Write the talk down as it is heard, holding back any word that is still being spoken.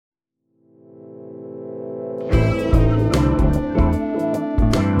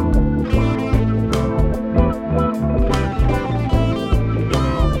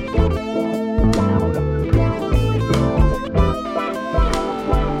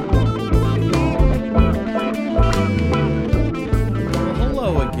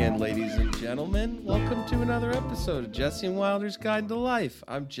episode of Jesse and Wilder's Guide to Life.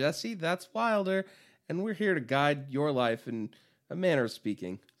 I'm Jesse, that's Wilder, and we're here to guide your life in a manner of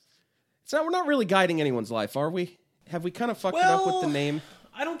speaking. We're not really guiding anyone's life, are we? Have we kind of fucked it up with the name?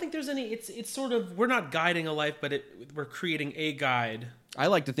 I don't think there's any. It's sort of, we're not guiding a life, but we're creating a guide. I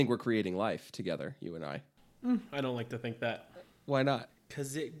like to think we're creating life together, you and I. I don't like to think that. Why not?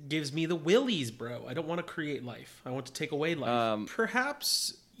 Because it gives me the willies, bro. I don't want to create life. I want to take away life.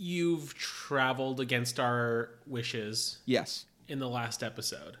 Perhaps you've traveled against our wishes. Yes. In the last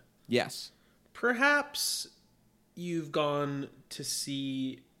episode. Yes. Perhaps you've gone to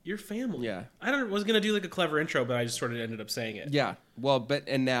see your family. Yeah. I was going to do like a clever intro, but I just sort of ended up saying it. Yeah. Well,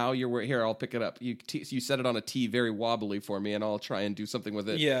 and now you're here. I'll pick it up. You set it on a T very wobbly for me, and I'll try and do something with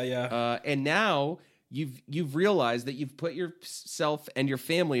it. Yeah. And now you've realized that you've put yourself and your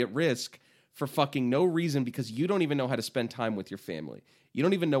family at risk for fucking no reason because you don't even know how to spend time with your family. You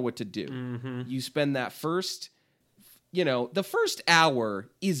don't even know what to do. Mm-hmm. You spend that the first hour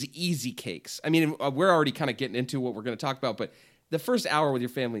is easy cakes. I mean, we're already kind of getting into what we're going to talk about, but the first hour with your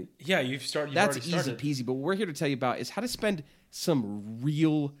family. Yeah, that's easy peasy. But what we're here to tell you about is how to spend some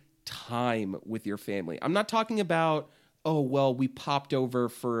real time with your family. I'm not talking about, oh, well, we popped over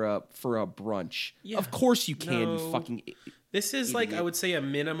for a brunch. Yeah. Of course you can, you fucking This is idiot. Like, I would say a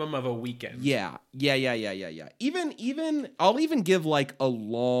minimum of a weekend. Yeah. Even I'll even give like a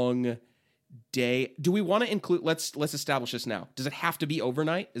long day. Do we want to include, let's establish this now. Does it have to be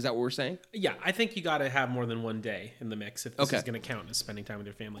overnight? Is that what we're saying? Yeah, I think you got to have more than one day in the mix if this is going to count as spending time with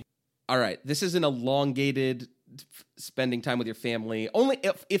your family. All right. This is an elongated spending time with your family. Only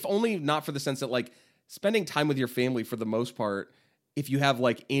if only not for the sense that like spending time with your family for the most part, if you have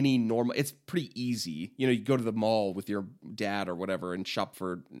like any normal, it's pretty easy. You go to the mall with your dad or whatever and shop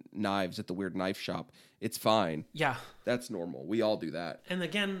for knives at the weird knife shop. It's fine. Yeah. That's normal. We all do that. And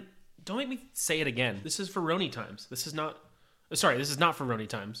again, don't make me say it again. This is for Roni times. This is not for Roni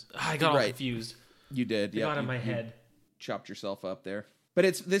times. I got all confused. You did. Yeah. Got in my head. Chopped yourself up there. But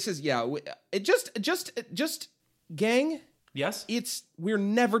it just gang. Yes. We're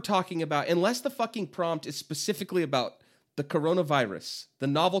never talking about, unless the fucking prompt is specifically about the coronavirus, the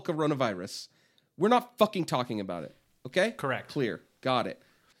novel coronavirus, we're not fucking talking about it. Okay? Correct. Clear. Got it.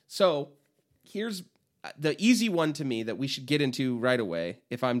 So here's the easy one to me that we should get into right away,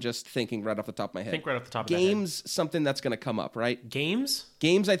 if I'm just thinking right off the top of my head. Think right off the top of my head. Games, something that's going to come up, right? Games?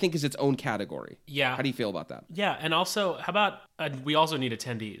 Games, I think, is its own category. Yeah. How do you feel about that? Yeah, and also, how about, we also need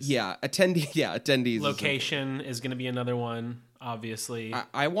attendees. Yeah, attendees. Location is going to be another one, obviously.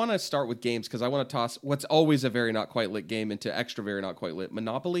 I want to start with games, because I want to toss what's always a very not quite lit game into extra very not quite lit.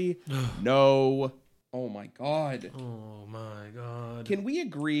 Monopoly? No. Oh my god. Can we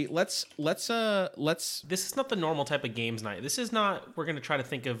agree? Let's This is not the normal type of games night. This is not, we're going to try to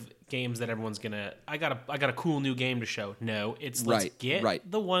think of games that everyone's going to, I got a cool new game to show. No, it's let's get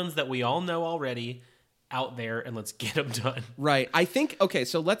the ones that we all know already out there and let's get them done. Right. I think, okay,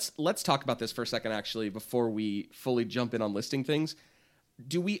 so let's talk about this for a second actually before we fully jump in on listing things.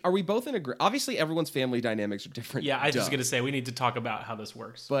 Are we both in agreement? Obviously, everyone's family dynamics are different. Yeah, I was just going to say, we need to talk about how this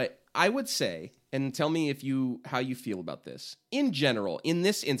works. But I would say, and tell me how you feel about this. In general, in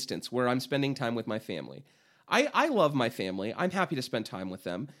this instance where I'm spending time with my family, I love my family. I'm happy to spend time with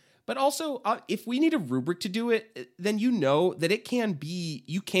them. But also, if we need a rubric to do it, then you know that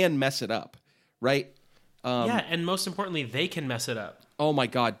you can mess it up, right? Yeah, and most importantly, they can mess it up. Oh my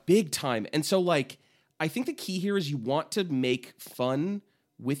God, big time. And so, like, I think the key here is you want to make fun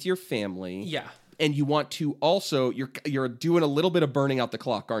with your family. Yeah. And you want to also, you're doing a little bit of burning out the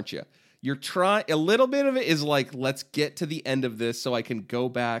clock, aren't you? You're trying, a little bit of it is like, let's get to the end of this so I can go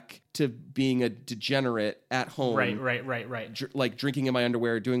back to being a degenerate at home. Right. Like drinking in my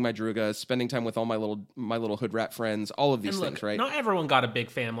underwear, doing my drugas, spending time with all my little hood rat friends, all of these things, right? Not everyone got a big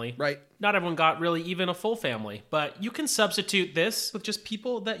family. Right. Not everyone got really even a full family. But you can substitute this with just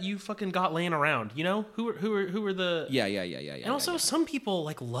people that you fucking got laying around, you know? Who are the... Yeah. And also some people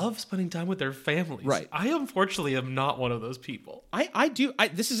like love spending time with their families. Right. I unfortunately am not one of those people. I do.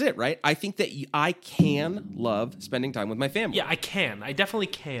 This is it, right? I think that I can love spending time with my family. Yeah, I can. I definitely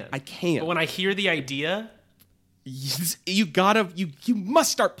can. I can. But when I hear the idea, you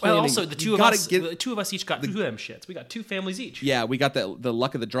must start planning. Well, also the two of us each got two of them shits. We got two families each. Yeah, we got the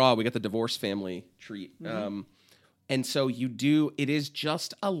luck of the draw. We got the divorce family treat. Mm-hmm. And so it is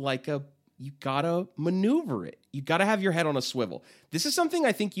just you gotta maneuver it. You gotta have your head on a swivel. This is something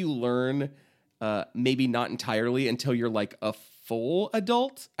I think you learn maybe not entirely until you're like a full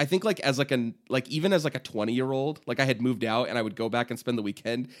adult. I think like as like even as like a 20-year-old, like I had moved out and I would go back and spend the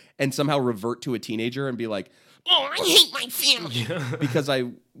weekend and somehow revert to a teenager and be like, oh, I hate my family. Because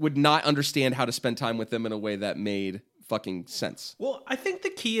I would not understand how to spend time with them in a way that made fucking sense. Well, I think the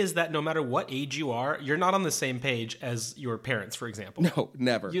key is that no matter what age you are, you're not on the same page as your parents, for example. No,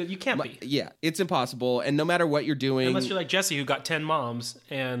 never. You can't be. Yeah, it's impossible. And no matter what you're doing... Unless you're like Jesse, who got 10 moms,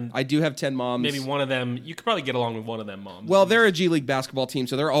 and... I do have 10 moms. Maybe one of them... You could probably get along with one of them moms. Well, they're a G League basketball team,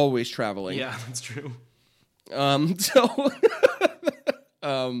 so they're always traveling. Yeah, that's true.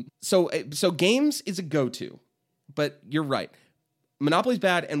 So games is a go-to. But you're right. Monopoly's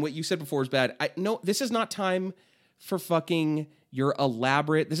bad, and what you said before is bad. No, this is not time... for fucking your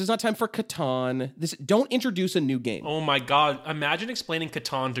elaborate... This is not time for Catan. Don't introduce a new game. Oh my god. Imagine explaining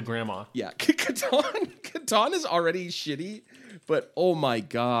Catan to grandma. Yeah, Catan is already shitty, but oh my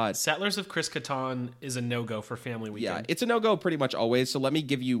god. Settlers of Chris Catan is a no-go for family weekend. Yeah, it's a no-go pretty much always, so let me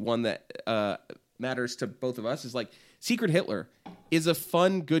give you one that matters to both of us. Is like, Secret Hitler is a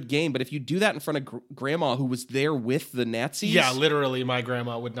fun, good game, but if you do that in front of grandma who was there with the Nazis... Yeah, literally, my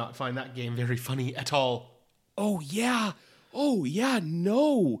grandma would not find that game very funny at all. Oh, yeah,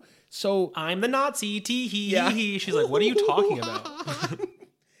 no. So I'm the Nazi, tee-hee-hee-hee. She's like, what are you talking about?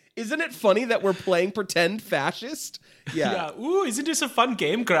 Isn't it funny that we're playing pretend fascist? Yeah. Ooh, isn't this a fun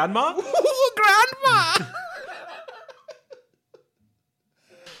game, Grandma? Ooh, Grandma!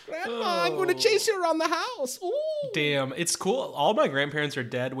 Grandma, I'm going to chase you around the house. Ooh. Damn, it's cool. All my grandparents are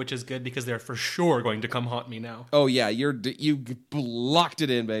dead, which is good because they're for sure going to come haunt me now. Oh, yeah, you locked it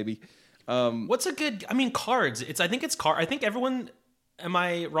in, baby. What's a good... I mean, cards. I think everyone... Am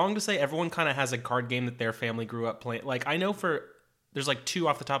I wrong to say everyone kind of has a card game that their family grew up playing? Like, I know there's like two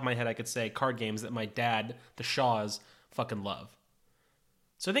off the top of my head I could say card games that my dad, the Shaws, fucking love.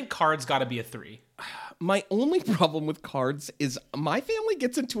 So I think cards got to be a 3. My only problem with cards is my family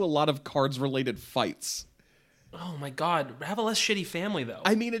gets into a lot of cards-related fights. Oh my god, have a less shitty family though.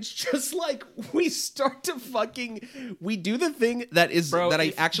 I mean, it's just like we start to we do the thing that is that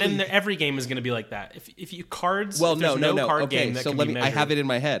I actually. Then every game is going to be like that. If you cards. Well, no. Card okay, game that so can let be me. measured. I have it in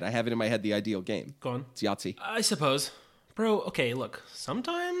my head. The ideal game. Go on. It's Yahtzee. I suppose, bro. Okay, look.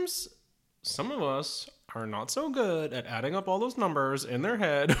 Sometimes some of us are not so good at adding up all those numbers in their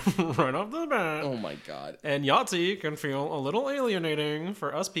head right off the bat. Oh my god. And Yahtzee can feel a little alienating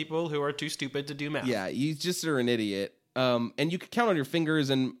for us people who are too stupid to do math. Yeah, you just are an idiot. And you can count on your fingers,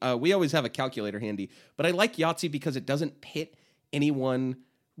 and we always have a calculator handy. But I like Yahtzee because it doesn't pit anyone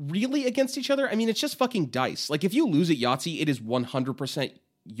really against each other. I mean, it's just fucking dice. Like, if you lose at Yahtzee, it is 100%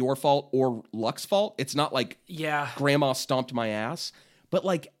 your fault or luck's fault. It's not like grandma stomped my ass. But,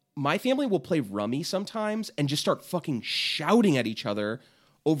 like, my family will play rummy sometimes and just start fucking shouting at each other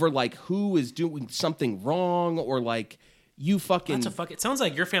over, like, who is doing something wrong or, like, you fucking... It sounds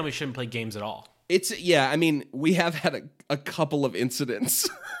like your family shouldn't play games at all. I mean, we have had a couple of incidents.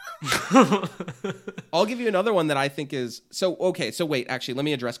 I'll give you another one that I think is... So wait, actually, let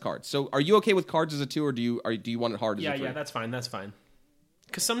me address cards. So are you okay with cards as a 2, or do you want it hard as a 3? Yeah, that's fine.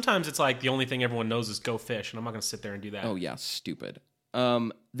 Because sometimes it's like the only thing everyone knows is go fish, and I'm not going to sit there and do that. Oh, yeah, stupid.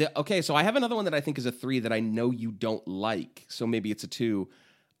 So I have another one that I think is a 3 that I know you don't like, so maybe it's a 2.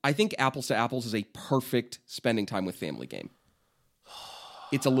 I think Apples to Apples is a perfect spending time with family game.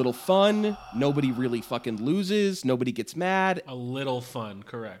 It's a little fun. Nobody really fucking loses. Nobody gets mad. A little fun,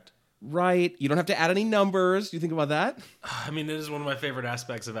 correct. Right. You don't have to add any numbers. Do you think about that? I mean, this is one of my favorite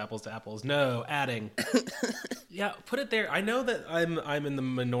aspects of Apples to Apples. No, adding. Yeah, put it there. I know that I'm in the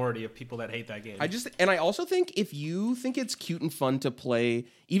minority of people that hate that game. I also think if you think it's cute and fun to play,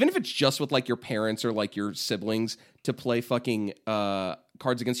 even if it's just with like your parents or like your siblings, to play fucking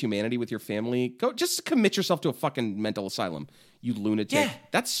Cards Against Humanity with your family, go just commit yourself to a fucking mental asylum. You lunatic. Yeah.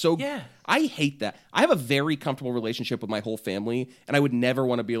 That's so... Yeah. I hate that. I have a very comfortable relationship with my whole family, and I would never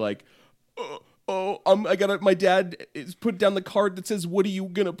want to be like, my dad is put down the card that says, what are you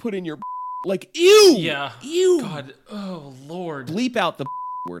going to put in your... Like, ew! Yeah. Ew! God. Oh, Lord. Bleep out the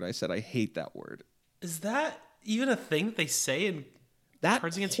word I said. I hate that word. Is that even a thing that they say in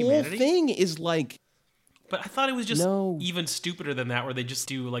Cards Against Humanity? That whole thing is like... But I thought it was just even stupider than that, where they just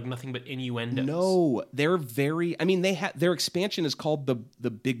do like nothing but innuendos. No, they're very... I mean, their expansion is called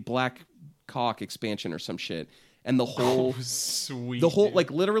the Big Black Cock expansion or some shit. And the whole... Oh, sweet. The whole, like,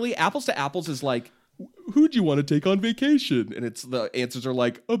 literally, Apples to Apples is like, who'd you want to take on vacation? And the answers are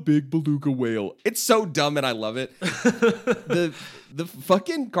like, a big beluga whale. It's so dumb and I love it. The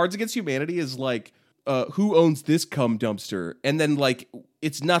fucking Cards Against Humanity is like, who owns this cum dumpster? And then, like,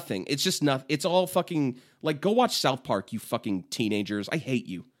 it's nothing. It's just nothing. It's all fucking... Like, go watch South Park, you fucking teenagers. I hate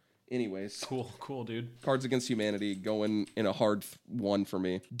you. Anyways. Cool, dude. Cards Against Humanity going in a hard one for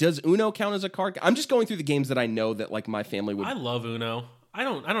me. Does Uno count as a card? I'm just going through the games that I know that like my family would. I love Uno. I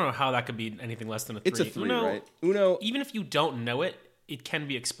don't know how that could be anything less than a 3. It's a 3, Uno, right? Uno, even if you don't know it, it can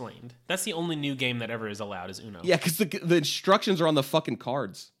be explained. That's the only new game that ever is allowed is Uno. Yeah, because the instructions are on the fucking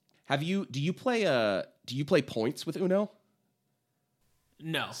cards. Do you play points with Uno?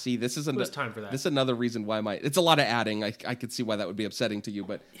 No. See, this is time for that. This is another reason why it's a lot of adding. I could see why that would be upsetting to you,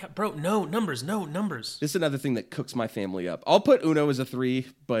 but yeah, bro, no numbers. This is another thing that cooks my family up. I'll put Uno as a 3,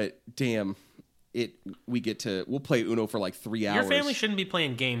 but damn, we'll play Uno for like 3 hours. Your family shouldn't be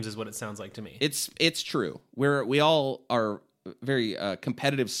playing games, is what it sounds like to me. It's true. We all are very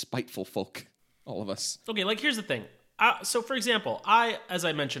competitive, spiteful folk. All of us. Okay, like here's the thing. So for example, as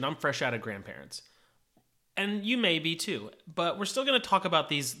I mentioned, I'm fresh out of grandparents. And you may be too, but we're still going to talk about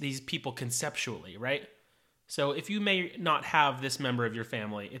these people conceptually, right? So if you may not have this member of your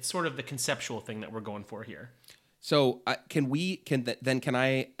family, it's sort of the conceptual thing that we're going for here. So can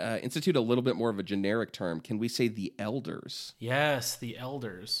I institute a little bit more of a generic term? Can we say the elders? Yes, the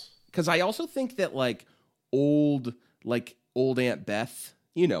elders. Because I also think that like old Aunt Beth.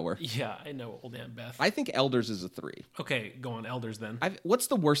 You know her. Yeah, I know old Aunt Beth. I think elders is a 3. Okay, go on, elders then. What's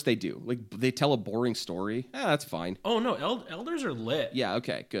the worst they do? Like they tell a boring story? That's fine. Oh no, elders are lit. Yeah,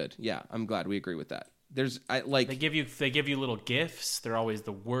 okay, good. Yeah, I'm glad we agree with that. They give you little gifts. They're always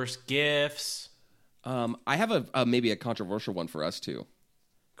the worst gifts. I have maybe a controversial one for us too.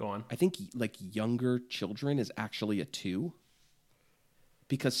 Go on. I think like younger children is actually a 2.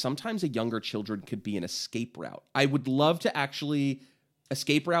 Because sometimes a younger children could be an escape route. I would love to actually.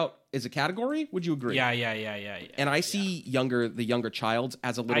 Escape route is a category. Would you agree? Yeah. And I see the younger child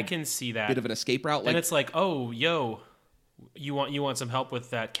as a little. I can see that bit of an escape route. And it's like, oh, yo, you want some help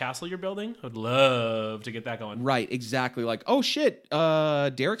with that castle you're building? I'd love to get that going. Right, exactly. Like, oh shit,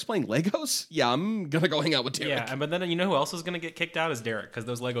 Derek's playing Legos. Yeah, I'm gonna go hang out with Derek. Yeah, but then you know who else is gonna get kicked out is Derek because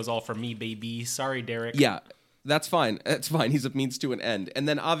those Legos all for me, baby. Sorry, Derek. Yeah. That's fine. That's fine. He's a means to an end. And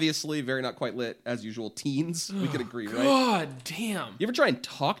then obviously, very not quite lit, as usual, teens. We could agree, right? God damn. You ever try and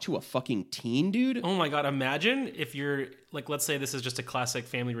talk to a fucking teen, dude? Oh my God. Imagine if you're, like, let's say this is just a classic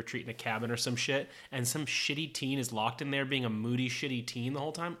family retreat in a cabin or some shit, and some shitty teen is locked in there being a moody, shitty teen the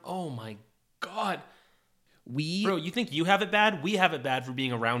whole time. Oh my God. Bro, you think you have it bad? We have it bad for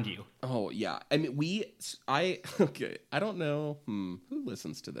being around you. Oh, yeah. I mean, okay. I don't know. Who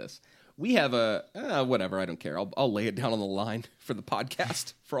listens to this? We have whatever. I don't care. I'll lay it down on the line for the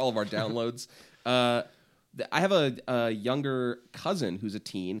podcast for all of our downloads. I have a younger cousin who's a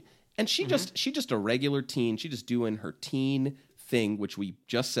teen, and she just a regular teen. She just doing her teen thing, which we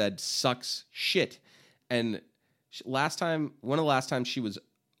just said sucks shit. And one of the last times she was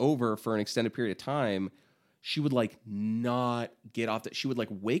over for an extended period of time, she would like not get off that. She would like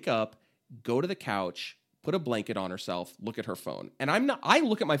wake up, go to the couch, put a blanket on herself, look at her phone. And I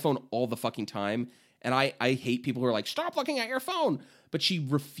look at my phone all the fucking time, and I hate people who are like, stop looking at your phone. But she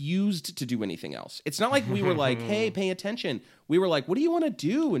refused to do anything else. It's not like we were like, hey, pay attention. We were like, what do you want to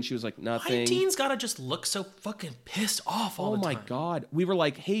do? And she was like, nothing. My teens gotta just look so fucking pissed off all the time. Oh my God. We were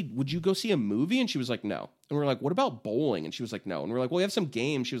like, hey, would you go see a movie? And she was like, no. And we were like, what about bowling? And she was like, no. And we were like, well, we have some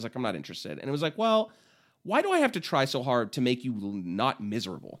games. She was like, I'm not interested. And it was like, well, why do I have to try so hard to make you not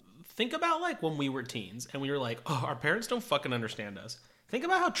miserable? Think about like when we were teens and we were like, oh, our parents don't fucking understand us. Think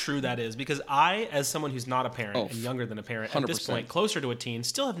about how true that is, because I, as someone who's not a parent and younger than a parent, 100%. At this point, closer to a teen,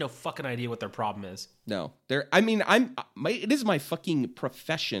 still have no fucking idea what their problem is. No. It is my fucking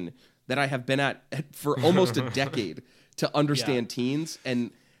profession that I have been at for almost a decade to understand teens.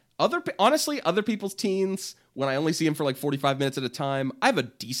 And honestly, other people's teens, when I only see them for like 45 minutes at a time, I have a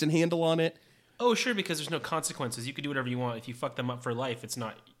decent handle on it. Oh, sure, because there's no consequences. You can do whatever you want. If you fuck them up for life, it's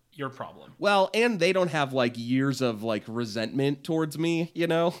not your problem. Well, and they don't have like years of like resentment towards me, you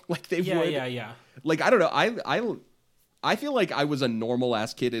know? Like they would. Yeah. Like I don't know. I feel like I was a normal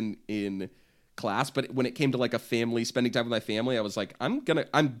ass kid in class, but when it came to like a family, spending time with my family, I was like, I'm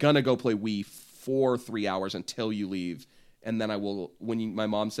gonna go play Wii for 3 hours until you leave, and then I will. My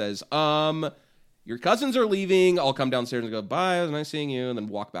mom says, your cousins are leaving, I'll come downstairs and go, bye, it was nice seeing you, and then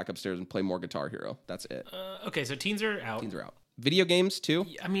walk back upstairs and play more Guitar Hero. That's it. Okay, so teens are out. Video games too?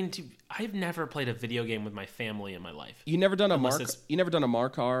 I mean, I've never played a video game with my family in my life. You never done a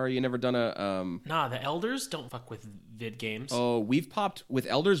Marcar? You never done a Nah, the elders don't fuck with vid games. Oh, we've popped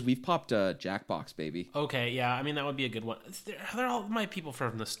Jackbox, baby. Okay, yeah, I mean that would be a good one. They're all my people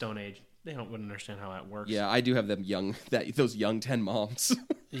from the Stone Age. They wouldn't understand how that works. Yeah, I do have them those young 10 moms.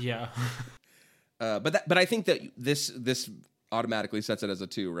 Yeah. But I think that this automatically sets it as a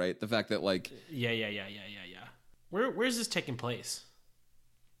 2, right? The fact that like Yeah. Where's this taking place?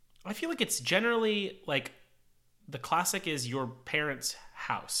 I feel like it's generally like the classic is your parents'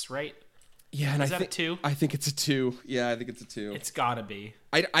 house, right? Yeah, and is that a 2? I think it's a 2. Yeah, I think it's a 2. It's gotta be.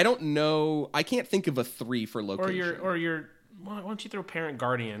 I don't know. I can't think of a 3 for location. Or your. Why don't you throw parent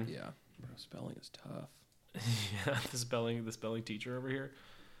guardian? Yeah, bro, spelling is tough. Yeah, the spelling teacher over here.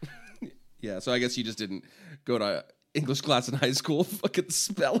 Yeah, so I guess you just didn't go to English class in high school. Fucking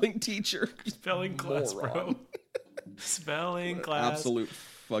spelling teacher. Spelling class, bro. Spelling class. Absolute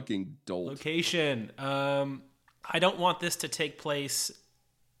fucking dolt. Location. I don't want this to take place.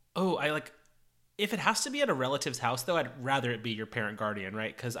 Oh, if it has to be at a relative's house, though, I'd rather it be your parent guardian,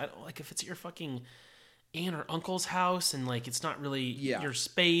 right? Because I don't like if it's at your fucking aunt or uncle's house and like it's not really your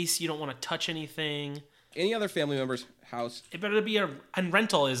space. You don't want to touch anything. Any other family member's house? It better be and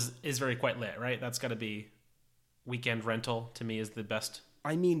rental is very quite lit, right? That's got to be weekend rental. To me, is the best.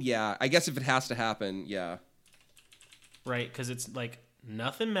 I mean, yeah. I guess if it has to happen, yeah. Right, because it's like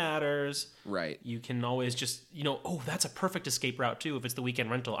nothing matters. Right. You can always just, that's a perfect escape route too. If it's the weekend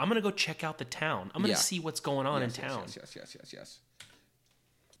rental, I'm gonna go check out the town. I'm gonna see what's going on in town. Yes.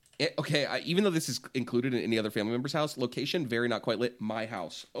 Okay, even though this is included in any other family member's house, location very not quite lit. My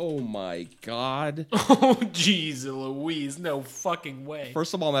house. Oh my god. Oh jeez, Louise, no fucking way.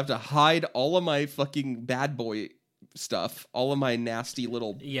 First of all, I'm gonna have to hide all of my fucking bad boy stuff, all of my nasty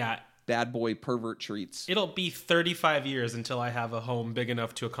little bad boy pervert treats. It'll be 35 years until I have a home big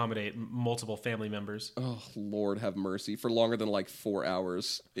enough to accommodate multiple family members. Oh Lord, have mercy. For longer than like 4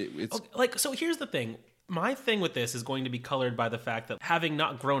 hours, so here's the thing. My thing with this is going to be colored by the fact that having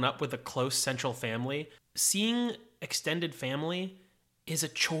not grown up with a close central family, seeing extended family is a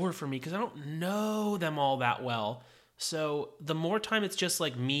chore for me because I don't know them all that well. So the more time it's just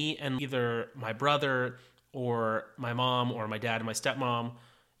like me and either my brother or my mom or my dad and my stepmom,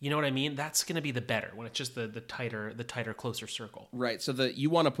 you know what I mean? That's going to be the better when it's just the tighter, closer circle. Right. So you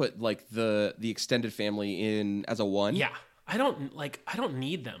want to put like the extended family in as a 1? Yeah. I don't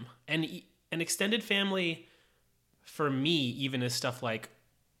need them. And an extended family for me even is stuff like,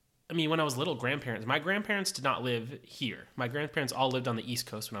 I mean, when I was little, my grandparents did not live here. My grandparents all lived on the East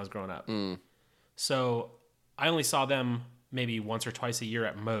Coast when I was growing up. So I only saw them maybe once or twice a year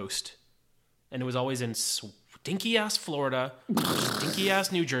at most. And it was always in stinky-ass Florida,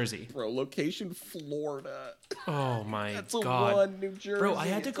 stinky-ass New Jersey. Bro, location Florida. Oh, my That's God. A 1, New Jersey. Bro, I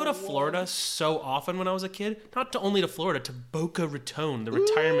had to go to Florida so often when I was a kid. Not only to Florida, to Boca Raton, the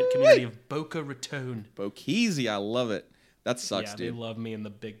retirement community of Boca Raton. Bokeezy, I love it. That sucks, dude. Yeah, they love me in the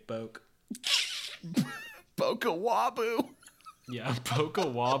big Boke. Boca Waboo. Yeah, Boca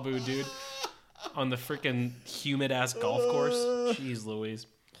Waboo, dude. On the freaking humid-ass golf course. Jeez Louise.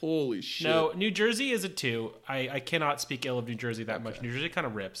 Holy shit. No, New Jersey is a 2. I cannot speak ill of New Jersey that much. New Jersey kind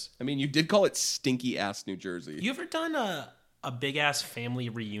of rips. I mean, you did call it stinky-ass New Jersey. You ever done a big-ass family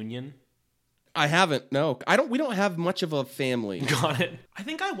reunion? I haven't, no. We don't have much of a family. Got it. I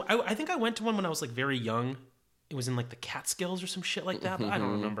think I went to one when I was like very young. It was in like the Catskills or some shit like that, but I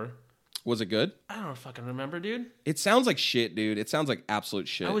don't remember. Was it good? I don't fucking remember, dude. It sounds like shit, dude. It sounds like absolute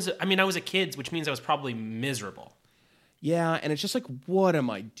shit. I was a kid, which means I was probably miserable. Yeah, and it's just like, what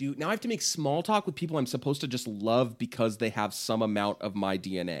am I doing? Now I have to make small talk with people I'm supposed to just love because they have some amount of my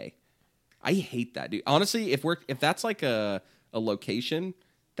DNA. I hate that, dude. Honestly, if that's like a location,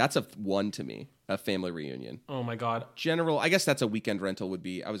 that's a 1 to me, a family reunion. Oh my God. General, I guess that's a weekend rental would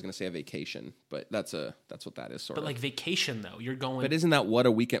be, I was going to say a vacation, but that's what that is sort of. But like vacation though, you're going. But isn't that what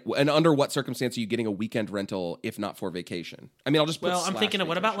a weekend, and under what circumstance are you getting a weekend rental if not for vacation? I mean, I'll just put I'm thinking of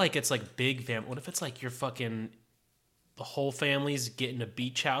what vacation. about like it's like big family. What if it's like you're fucking the whole family's getting a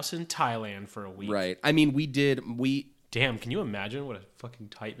beach house in Thailand for a week? Right. I mean, Damn, can you imagine what a fucking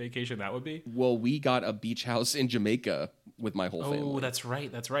tight vacation that would be? Well, we got a beach house in Jamaica with my whole family. Oh, that's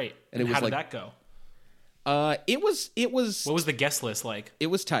right. And it was how did like, that go? It was. What was the guest list like? It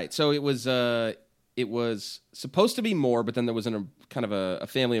was tight. So it was supposed to be more, but then there was kind of a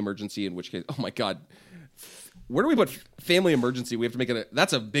family emergency. In which case, oh my God, where do we put family emergency? We have to make it.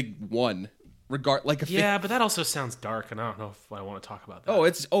 That's a big 1. But that also sounds dark, and I don't know if I want to talk about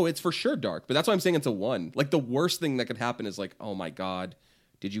that. It's for sure dark, but that's why I'm saying it's a 1. Like the worst thing that could happen is like, oh my God,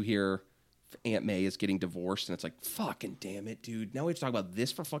 did you hear Aunt May is getting divorced? And it's like, fucking damn it, dude. Now we have to talk about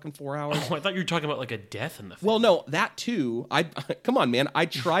this for fucking 4 hours. Oh, I thought you were talking about like a death in the family. Well, no, that too. Come on, man. I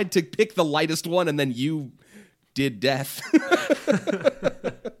tried to pick the lightest one, and then you did death.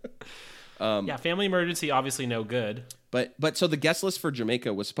 Yeah, family emergency, obviously no good. But so the guest list for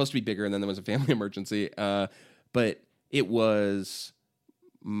Jamaica was supposed to be bigger, and then there was a family emergency. But it was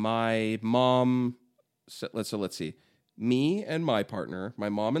my mom. So let's see. Me and my partner, my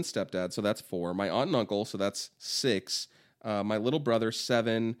mom and stepdad, so that's 4. My aunt and uncle, so that's 6. my little brother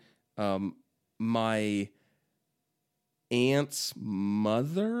 7, my aunt's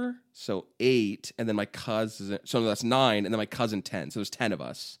mother, so 8, and then my cousin, so that's 9, and then my cousin 10. So there's 10 of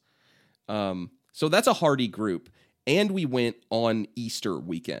us. So that's a hearty group. And we went on Easter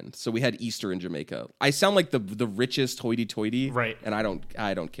weekend. So we had Easter in Jamaica. I sound like the richest hoity-toity. Right. And I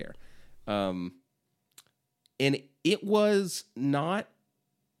don't care. And it was not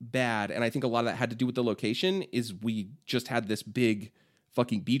bad. And I think a lot of that had to do with the location is we just had this big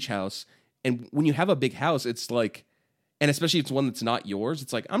fucking beach house. And when you have a big house, it's like, and especially if it's one that's not yours,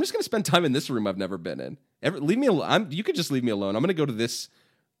 it's like, I'm just going to spend time in this room I've never been in. Leave me alone. You could just leave me alone. I'm going to go to this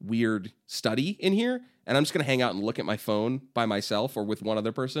weird study in here, and I'm just going to hang out and look at my phone by myself or with one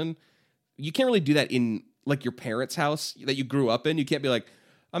other person. You can't really do that in like your parents' house that you grew up in. You can't be like,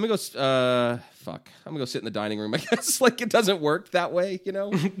 I'm going to go, I'm going to go sit in the dining room. I guess like it doesn't work that way, you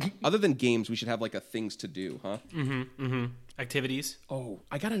know? Other than games, we should have like a things to do, huh? Activities. Oh,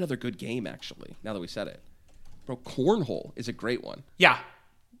 I got another good game actually, now that we said it. Bro, Cornhole is a great one. Yeah.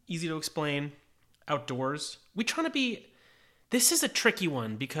 Easy to explain. Outdoors. We trying to be... This is a tricky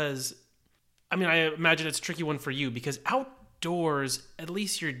one because, I mean, I imagine it's a tricky one for you because outdoors, at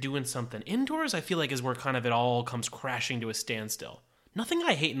least you're doing something. Indoors, I feel like is where kind of it all comes crashing to a standstill. Nothing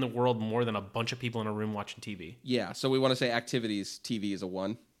I hate in the world more than a bunch of people in a room watching TV. Yeah, so we want to say activities. TV is a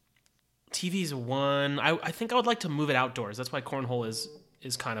 1. TV is a 1. I think I would like to move it outdoors. That's why Cornhole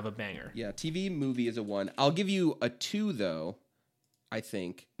is kind of a banger. Yeah, TV, movie is a 1. I'll give you a 2, though, I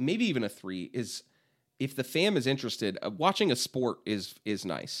think. Maybe even a 3 is... If the fam is interested, watching a sport is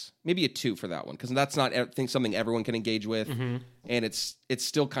nice. Maybe a 2 for that one because that's not something everyone can engage with, and it's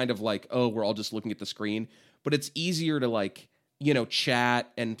still kind of like, oh, we're all just looking at the screen. But it's easier to like, you know,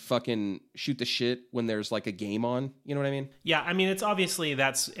 chat and fucking shoot the shit when there's like a game on. You know what I mean? Yeah, I mean it's obviously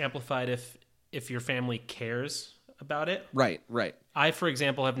that's amplified if your family cares about it. Right. I, for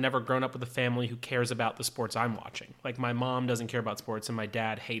example, have never grown up with a family who cares about the sports I'm watching. Like, my mom doesn't care about sports, and my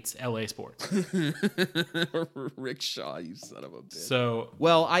dad hates LA sports. Rick Shaw, you son of a bitch. So,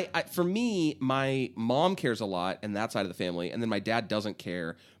 well, I for me, my mom cares a lot, and that side of the family, and then my dad doesn't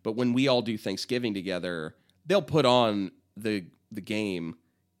care. But when we all do Thanksgiving together, they'll put on the game.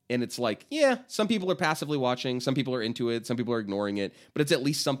 And it's like, yeah, some people are passively watching, some people are into it, some people are ignoring it, but it's at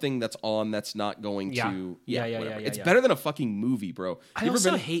least something that's on that's not going to... Yeah. It's better than a fucking movie, bro. I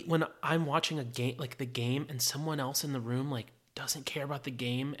also hate when I'm watching a game, like the game, and someone else in the room like doesn't care about the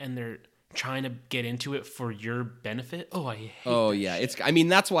game and they're trying to get into it for your benefit. Oh, I hate that shit. I mean,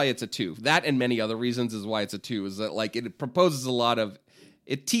 that's why it's a 2. That and many other reasons is why it's a 2, is that like it proposes a lot of...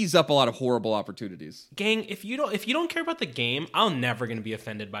 It tees up a lot of horrible opportunities. Gang, if you don't care about the game, I'm never going to be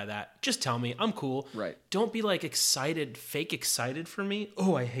offended by that. Just tell me. I'm cool. Right. Don't be like fake excited for me.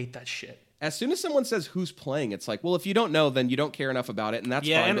 Oh, I hate that shit. As soon as someone says who's playing, it's like, well, if you don't know, then you don't care enough about it, and that's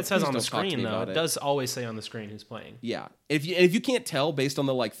fine. Yeah, and it says on the screen, though. It does always say on the screen who's playing. Yeah. If you can't tell based on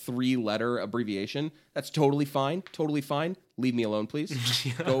the, like, 3-letter abbreviation, that's totally fine. Totally fine. Leave me alone, please.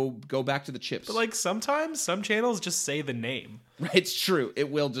 Yeah. Go back to the chips. But, like, sometimes some channels just say the name. Right, it's true. It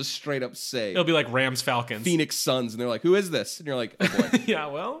will just straight up say. It'll be like Rams Falcons. Phoenix Suns, and they're like, who is this? And you're like, oh, boy. Yeah,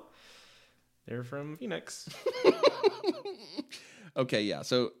 well, they're from Phoenix. Okay, yeah.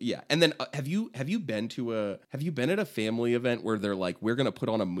 So yeah, and then have you been at a family event where they're like, we're gonna put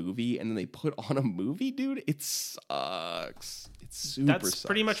on a movie, and then they put on a movie, dude? It sucks. It's super. That's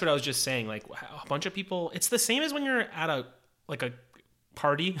pretty much what I was just saying. Like a bunch of people. It's the same as when you're at a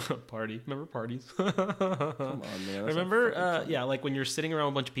party. Remember parties? Come on, man. Remember? Yeah, like when you're sitting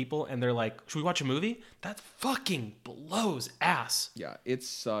around a bunch of people and they're like, "Should we watch a movie?" That fucking blows ass. Yeah, it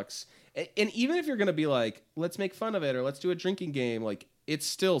sucks. And even if you're going to be like, let's make fun of it or let's do a drinking game, like, it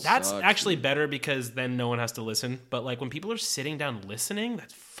still That's sucks. That's actually better because then no one has to listen. But, like, when people are sitting down listening,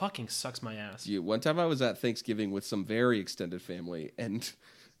 that fucking sucks my ass. Dude, one time I was at Thanksgiving with some very extended family, and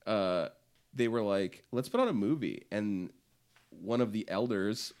they were like, let's put on a movie. And one of the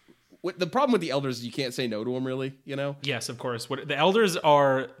elders... The problem with the elders is you can't say no to them, really, you know? Yes, of course. The elders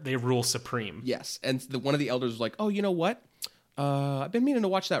they rule supreme. Yes, and one of the elders was like, oh, you know what? I've been meaning to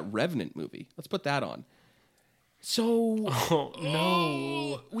watch that Revenant movie. Let's put that on. So,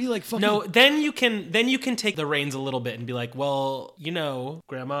 no, we like fucking no. Then you can take the reins a little bit and be like, well, you know,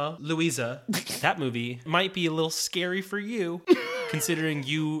 Grandma Louisa, that movie might be a little scary for you, considering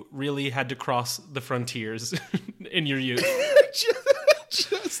you really had to cross the frontiers in your youth.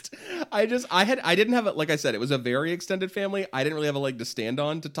 I didn't have it. Like I said, it was a very extended family. I didn't really have a leg to stand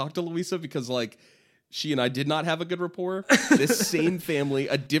on to talk to Louisa because like. She and I did not have a good rapport. This same family,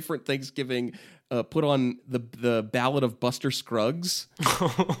 a different Thanksgiving, put on the Ballad of Buster Scruggs.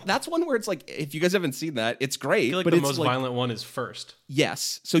 That's one where it's like, if you guys haven't seen that, it's great. I feel like but the it's most violent one is first.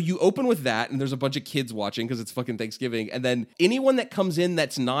 Yes. So you open with that, and there's a bunch of kids watching because it's fucking Thanksgiving. And then anyone that comes in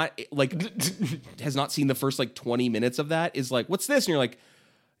that's not like has not seen the first like 20 minutes of that is like, what's this? And you're like,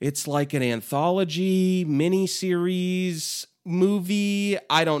 it's like an anthology miniseries movie.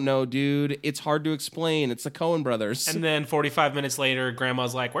 I don't know, dude. It's hard to explain. It's the Coen brothers. And then 45 minutes later,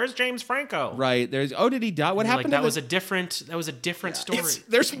 Grandma's like, "Where's James Franco?" Right. There's did he die? What happened? Like, that was a different story.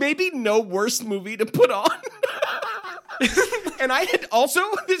 There's maybe no worse movie to put on. And I had also,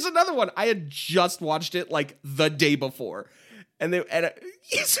 there's another one. I had just watched it like the day before. And I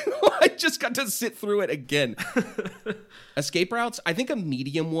just got to sit through it again. Escape routes. I think a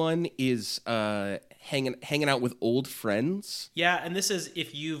medium one is hanging out with old friends. Yeah, and this is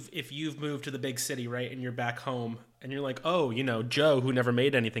if you've moved to the big city, right, and you're back home, and you're like, oh, Joe, who never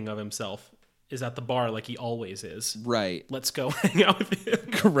made anything of himself, is at the bar like he always is. Right. Let's go hang out with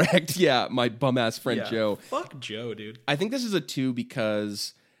him. Correct. Yeah, my bum ass friend Joe. Fuck Joe, dude. I think this is a 2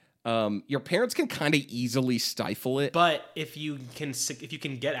 because your parents can kind of easily stifle it, but if you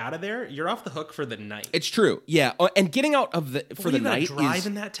can get out of there, you're off the hook for the night. It's true, yeah. And getting out of for the night drive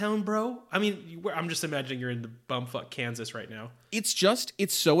in that town, bro. I mean, I'm just imagining you're in the bumfuck Kansas right now. It's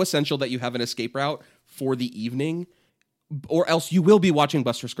so essential that you have an escape route for the evening, or else you will be watching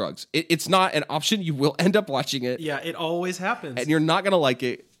Buster Scruggs. It's not an option. You will end up watching it. Yeah, it always happens, and you're not gonna like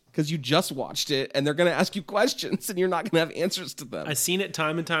it. Because you just watched it, and they're going to ask you questions, and you're not going to have answers to them. I've seen it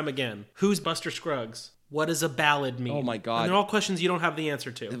time and time again. Who's Buster Scruggs? What does a ballad mean? Oh, my God. And they're all questions you don't have the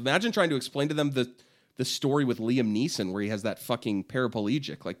answer to. Imagine trying to explain to them the story with Liam Neeson, where he has that fucking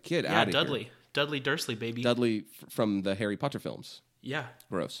paraplegic. Like, kid, out of Dudley. here. Dudley Dursley, baby. Dudley from the Harry Potter films. Yeah.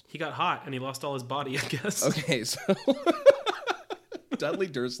 Gross. He got hot, and he lost all his body, I guess. Okay, so... Dudley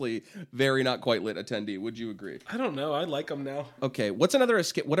Dursley, very not quite lit attendee. Would you agree? I don't know. I like him now. Okay, what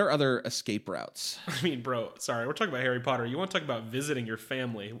are other escape routes? I mean, bro, sorry, we're talking about Harry Potter. You want to talk about visiting your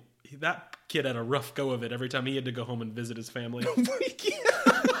family? That kid had a rough go of it every time he had to go home and visit his family. God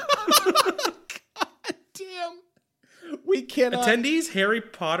damn. We cannot. Attendees, Harry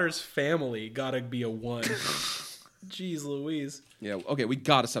Potter's family gotta be a 1. Jeez Louise. Yeah, okay, we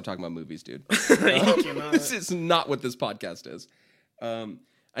gotta stop talking about movies, dude. This is not what this podcast is.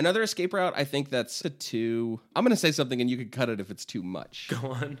 Another escape route, I think that's a 2. I'm going to say something and you can cut it if it's too much. Go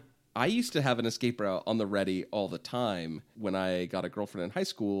on. I used to have an escape route on the ready all the time. When I got a girlfriend in high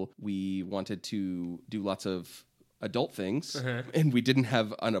school, we wanted to do lots of adult things, and we didn't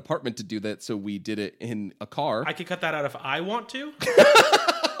have an apartment to do that, so we did it in a car. I could cut that out if I want to.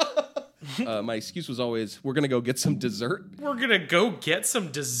 My excuse was always, we're going to go get some dessert. We're going to go get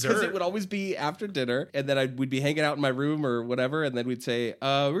some dessert. Because it would always be after dinner, and then we'd be hanging out in my room or whatever, and then we'd say,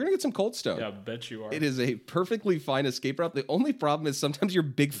 we're going to get some Cold Stone. Yeah, I bet you are. It is a perfectly fine escape route. The only problem is sometimes your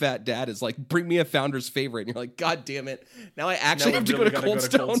big fat dad is like, bring me a Founder's Favorite. And you're like, God damn it. Now I actually have to go to Cold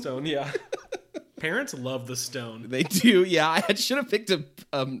Stone. Cold Stone. Yeah. Parents love the Stone. They do, yeah. I should have picked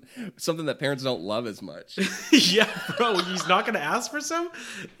something that parents don't love as much. Yeah, bro, he's not going to ask for some?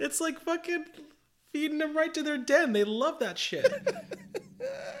 It's like fucking feeding them right to their den. They love that shit.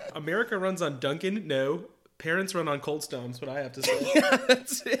 America runs on Dunkin'? No. Parents run on Cold Stone, is what I have to say. Yeah,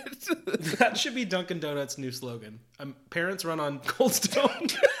 that's it. That should be Dunkin' Donuts' new slogan. Parents run on Cold Stone.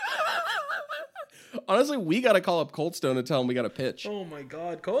 Honestly, we got to call up Cold Stone and tell them we got to pitch. Oh my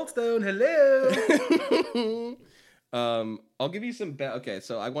God, Cold Stone, hello. I'll give you some. Okay,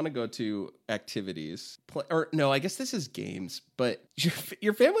 so I want to go to activities. I guess this is games. But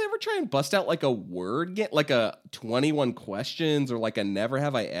your family ever try and bust out like a word game, like a 21 questions or like a Never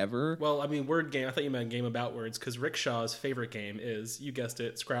Have I Ever? Well, I mean, word game. I thought you meant game about words because Rickshaw's favorite game is, you guessed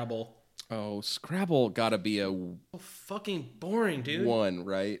it, Scrabble. Oh, Scrabble gotta be a fucking boring, dude. 1,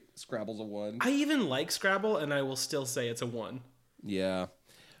 right? Scrabble's a 1. I even like Scrabble, and I will still say it's a 1. Yeah.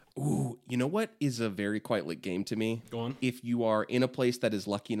 Ooh, you know what is a very quite lit game to me? Go on. If you are in a place that is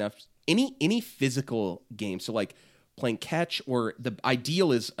lucky enough, any physical game, so like playing catch, or the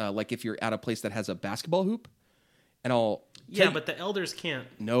ideal is like if you're at a place that has a basketball hoop, and but the elders can't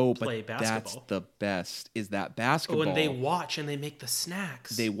play basketball. That's the best, is that basketball. Oh, and they watch and they make the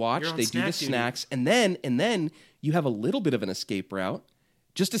snacks. They watch, they do the snacks, and then you have a little bit of an escape route,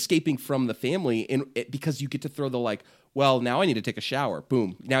 just escaping from the family, because you get to throw the like, well, now I need to take a shower.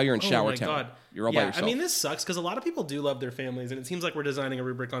 Boom. Now you're in shower town. God. You're all by yourself. I mean, this sucks because a lot of people do love their families, and it seems like we're designing a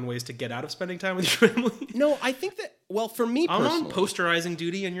rubric on ways to get out of spending time with your family. No, I think that, well, for me personally, I'm on posterizing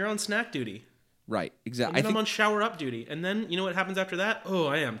duty and you're on snack duty. Right, exactly. And then I'm on shower up duty. And then, you know what happens after that? Oh,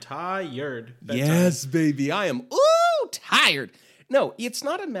 I am tired. Bedtime. Yes, baby. I am, tired. No, it's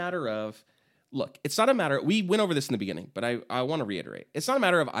not a matter of, look, it's not a matter, we went over this in the beginning, but I want to reiterate. It's not a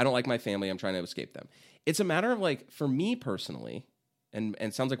matter of I don't like my family, I'm trying to escape them. It's a matter of like, for me personally, and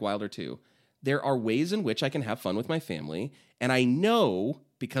sounds like Wilder too, there are ways in which I can have fun with my family. And I know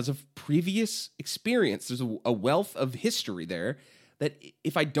because of previous experience, there's a wealth of history there that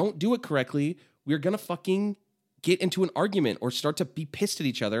if I don't do it correctly, we're going to fucking get into an argument or start to be pissed at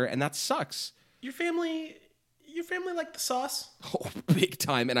each other. And that sucks. Your family like the sauce? Oh, big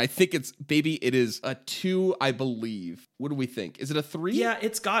time. And I think it is a 2, I believe. What do we think? Is it a 3? Yeah,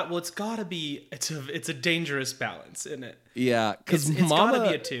 it's gotta be, it's a dangerous balance, isn't it? Yeah, because it's gotta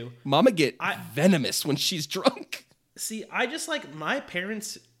be a 2. Mama get venomous when she's drunk. See, I just like my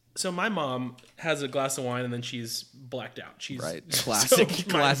parents. So my mom has a glass of wine and then she's blacked out. She's right.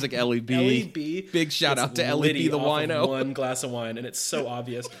 Classic Ellie B. Big shout out to Ellie B, the wino. One glass of wine, and it's so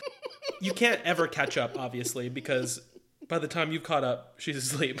obvious. You can't ever catch up, obviously, because by the time you've caught up, she's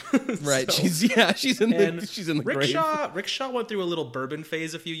asleep. Right. So, she's in the grave. Rickshaw went through a little bourbon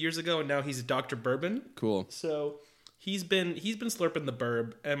phase a few years ago, and now he's Dr. Bourbon. Cool. So he's been slurping the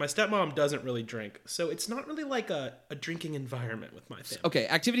burb, and my stepmom doesn't really drink, so it's not really like a drinking environment with my family. Okay,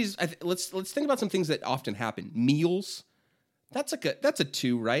 activities. Let's think about some things that often happen. Meals. That's a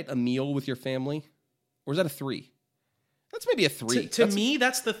 2, right? A meal with your family, or is that a 3? That's maybe a 3. To me,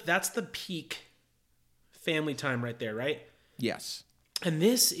 that's the peak family time right there, right? Yes. And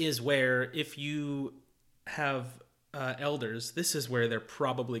this is where if you have elders, this is where they're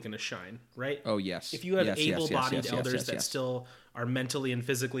probably going to shine, right? Oh, yes. If you have able-bodied elders that still are mentally and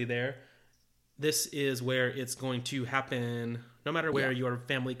physically there, this is where it's going to happen no matter where your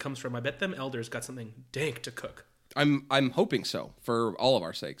family comes from. I bet them elders got something dank to cook. I'm hoping so for all of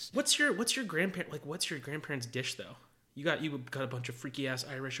our sakes. What's your grandparents' dish though? You got a bunch of freaky ass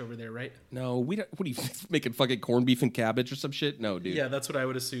Irish over there, right? No, we don't. What are you making? Fucking corned beef and cabbage or some shit? No, dude. Yeah, that's what I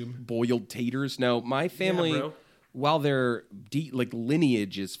would assume. Boiled taters? No, my family, while their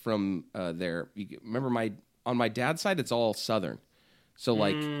lineage is from there. Remember on my dad's side, it's all Southern. So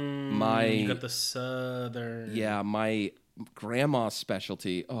like you got the Southern. Yeah, my grandma's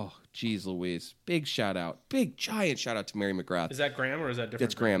specialty. Oh, geez, Louise! Big giant shout out to Mary McGrath. Is that Graham or is that different?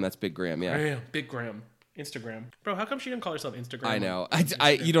 That's Graham. That's Big Graham. Yeah, Big Graham. Instagram. Bro, how come she didn't call herself Instagram? I know.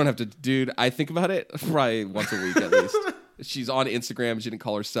 You don't have to, dude. I think about it probably once a week at least. She's on Instagram. She didn't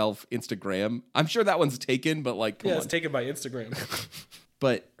call herself Instagram. I'm sure that one's taken, but like, come on. It's taken by Instagram.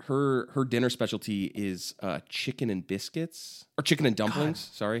 But her dinner specialty is chicken and biscuits. Or chicken and dumplings.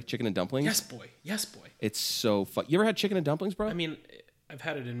 God. Sorry, chicken and dumplings. Yes, boy. It's so fun. You ever had chicken and dumplings, bro? I mean, I've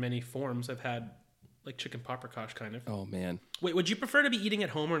had it in many forms. I've had like chicken paprikash, kind of. Oh, man. Wait, would you prefer to be eating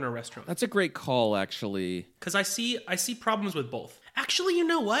at home or in a restaurant? That's a great call, actually. Because I see problems with both. Actually, you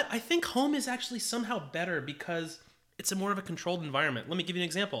know what? I think home is actually somehow better because it's more of a controlled environment. Let me give you an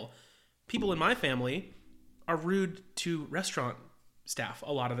example. People in my family are rude to restaurant staff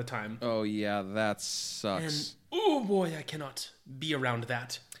a lot of the time. Oh, yeah, that sucks. And, oh, boy, I cannot be around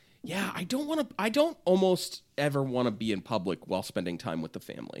that. Yeah, I don't almost ever want to be in public while spending time with the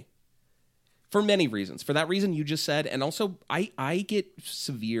family. For many reasons. For that reason you just said, and also I get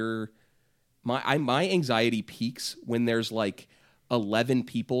severe. My anxiety peaks when there's like 11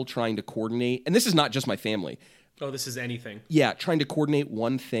 people trying to coordinate, and this is not just my family. Oh, this is anything. Yeah, trying to coordinate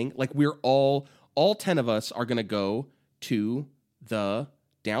one thing. Like we're all 10 of us are gonna go to the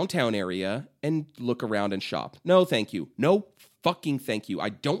downtown area and look around and shop. No, thank you. No fucking thank you. I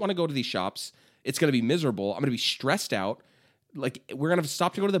don't want to go to these shops. It's gonna be miserable. I'm gonna be stressed out. Like, we're going to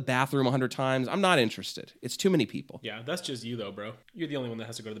stop to go to the bathroom 100 times. I'm not interested. It's too many people. Yeah, that's just you, though, bro. You're the only one that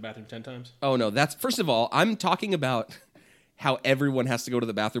has to go to the bathroom 10 times. Oh, no. First of all, I'm talking about how everyone has to go to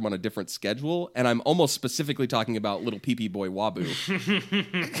the bathroom on a different schedule, and I'm almost specifically talking about little pee-pee boy Wabu.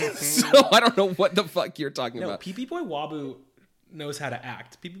 So I don't know what the fuck you're talking about. Pee-pee boy Wabu knows how to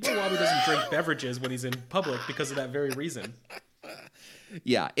act. Pee-pee boy Wabu doesn't drink beverages when he's in public because of that very reason.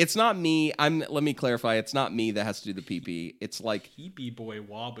 Yeah, it's not me. Let me clarify. It's not me that has to do the pee-pee. It's like pee-pee boy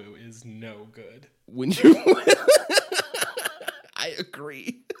Wabu is no good. When you, I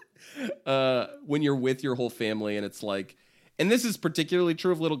agree. When you're with your whole family, and it's like, and this is particularly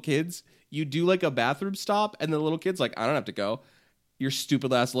true of little kids. You do like a bathroom stop, and the little kid's like, I don't have to go. Your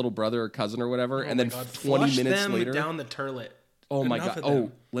stupid ass little brother or cousin or whatever, and then 20 minutes later, down the turlet. Oh my god!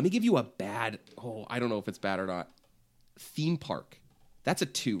 Oh, let me give you a bad. Oh, I don't know if it's bad or not. Theme park. That's a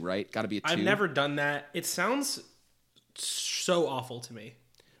 2, right? Got to be a 2. I've never done that. It sounds so awful to me.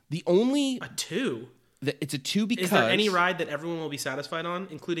 A 2? It's a 2 because... Is there any ride that everyone will be satisfied on,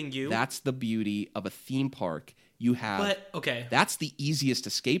 including you? That's the beauty of a theme park. You have... But, okay. That's the easiest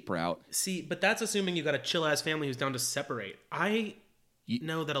escape route. See, but that's assuming you've got a chill-ass family who's down to separate.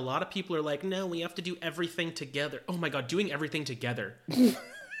 know that a lot of people are like, no, we have to do everything together. Oh my God, doing everything together.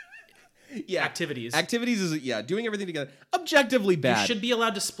 Yeah. Activities is, doing everything together. Objectively bad. You should be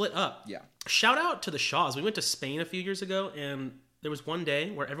allowed to split up. Yeah. Shout out to the Shaws. We went to Spain a few years ago, and there was one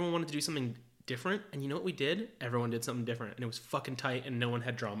day where everyone wanted to do something different, and you know what we did? Everyone did something different, and it was fucking tight, and no one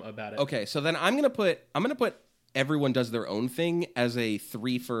had drama about it. Okay, so then I'm gonna put everyone does their own thing as a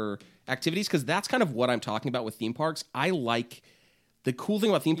 3 for activities, because that's kind of what I'm talking about with theme parks. I like the cool thing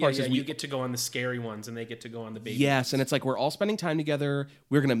about theme parks is you get to go on the scary ones, and they get to go on the baby Yes, ones. and it's like we're all spending time together.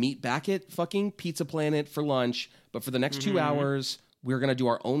 We're gonna meet back at fucking Pizza Planet for lunch, but for the next 2 hours, we're gonna do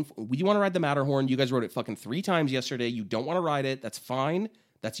our own. We want to ride the Matterhorn. You guys rode it fucking 3 times yesterday. You don't want to ride it. That's fine.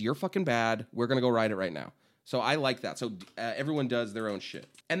 That's your fucking bad. We're gonna go ride it right now. So I like that. So everyone does their own shit,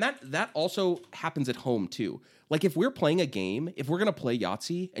 and that also happens at home too. Like if we're playing a game, if we're gonna play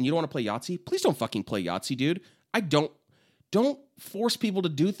Yahtzee and you don't want to play Yahtzee, please don't fucking play Yahtzee, dude. Don't force people to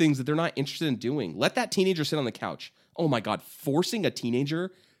do things that they're not interested in doing. Let that teenager sit on the couch. Oh my God, forcing a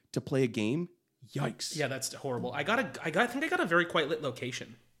teenager to play a game? Yikes. Yeah, that's horrible. I think I got a very quite lit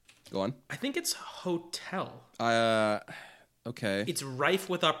location. Go on. I think it's hotel. Okay. It's rife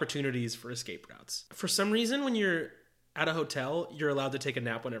with opportunities for escape routes. For some reason, when you're at a hotel, you're allowed to take a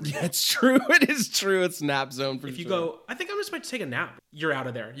nap whenever you want. It's true. It is true. It's nap zone for sure. If you go, I think I'm just about to take a nap. You're out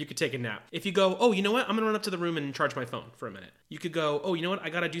of there. You could take a nap. If you go, oh, you know what? I'm going to run up to the room and charge my phone for a minute. You could go, oh, you know what? I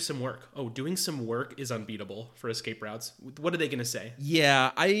got to do some work. Oh, doing some work is unbeatable for escape routes. What are they going to say?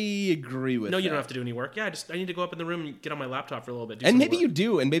 Yeah, I agree with that. No, you don't have to do any work. Yeah, I need to go up in the room and get on my laptop for a little bit. And maybe you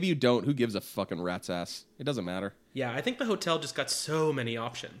do, and maybe you don't. Who gives a fucking rat's ass? It doesn't matter. Yeah, I think the hotel just got so many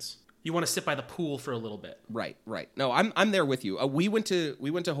options. You want to sit by the pool for a little bit. Right. No, I'm there with you. We went to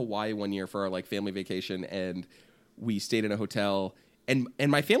Hawaii one year for our like family vacation, and we stayed in a hotel. And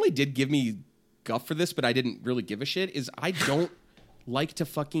my family did give me guff for this, but I didn't really give a shit. Is I don't like to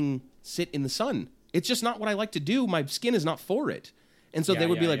fucking sit in the sun. It's just not what I like to do. My skin is not for it. And so they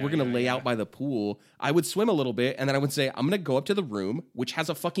would be like, we're going to lay out by the pool. I would swim a little bit, and then I would say, I'm going to go up to the room, which has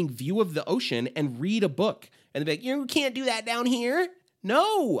a fucking view of the ocean, and read a book. And they'd be like, you can't do that down here.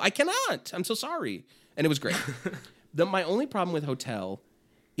 No, I cannot. I'm so sorry. And it was great. My only problem with hotel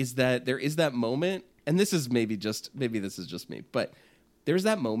is that there is that moment, and this is maybe this is just me, but there's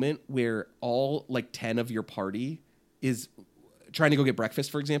that moment where all like 10 of your party is trying to go get breakfast,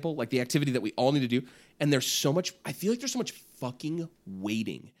 for example, like the activity that we all need to do. And I feel like there's so much fucking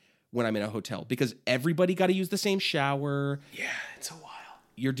waiting when I'm in a hotel because everybody got to use the same shower. Yeah, it's a while.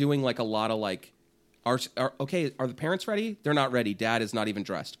 You're doing like a lot of like, are the parents ready? They're not ready. Dad is not even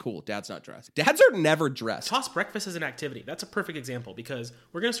dressed. Cool. Dad's not dressed. Dads are never dressed. Toss breakfast as an activity. That's a perfect example because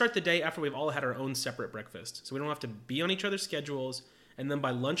we're going to start the day after we've all had our own separate breakfast. So we don't have to be on each other's schedules. And then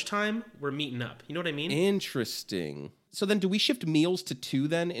by lunchtime, we're meeting up. You know what I mean? Interesting. So then do we shift meals to 2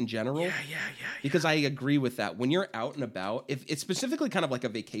 then in general? Yeah. Because I agree with that. When you're out and about, if it's specifically kind of like a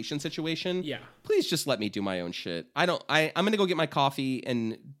vacation situation, please just let me do my own shit. I'm going to go get my coffee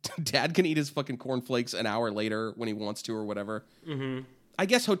and Dad can eat his fucking cornflakes an hour later when he wants to or whatever. Mm-hmm. I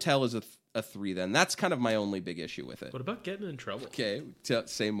guess hotel is a 3 then. That's kind of my only big issue with it. What about getting in trouble? Okay,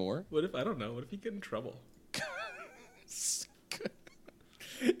 say more. What if you get in trouble?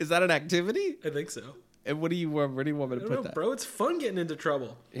 Is that an activity? I think so. And where do you want me to put that? Bro, it's fun getting into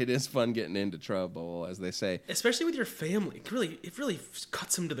trouble. It is fun getting into trouble, as they say. Especially with your family. It really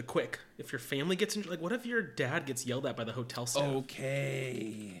cuts them to the quick. If your family gets in... Like, what if your dad gets yelled at by the hotel staff?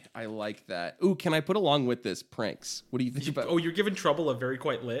 Okay. I like that. Ooh, can I put along with this pranks? What do you think about... Oh, you're giving trouble a very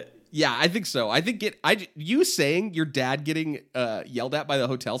quite lit? Yeah, I think so. I think you saying your dad getting yelled at by the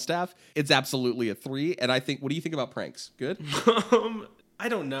hotel staff, it's absolutely a 3. And I think... What do you think about pranks? Good? I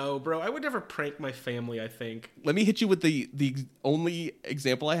don't know, bro. I would never prank my family, I think. Let me hit you with the only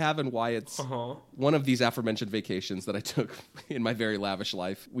example I have and why it's one of these aforementioned vacations that I took in my very lavish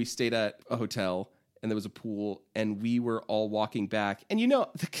life. We stayed at a hotel, and there was a pool, and we were all walking back. And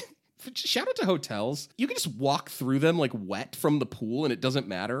shout out to hotels. You can just walk through them like wet from the pool, and it doesn't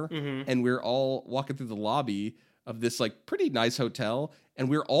matter. Mm-hmm. And we're all walking through the lobby of this like pretty nice hotel, and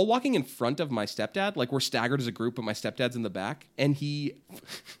we're all walking in front of my stepdad, like we're staggered as a group, but my stepdad's in the back, and he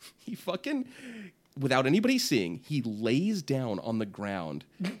fucking, without anybody seeing, he lays down on the ground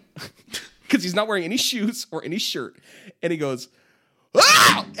because he's not wearing any shoes or any shirt, and he goes,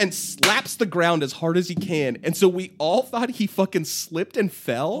 "Ah!" and slaps the ground as hard as he can, and so we all thought he fucking slipped and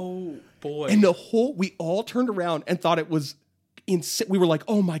fell. Oh boy! And we all turned around and thought it was. We were like,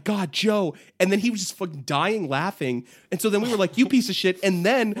 oh my God, Joe. And then he was just fucking dying laughing. And so then we were like, you piece of shit. And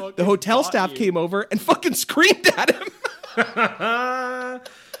then the hotel staff came over and fucking screamed at him.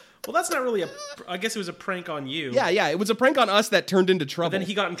 Well, that's not really I guess it was a prank on you. Yeah. It was a prank on us that turned into trouble. But then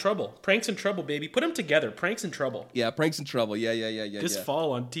he got in trouble. Pranks in trouble, baby. Put them together. Pranks in trouble. Yeah, pranks in trouble. Yeah. This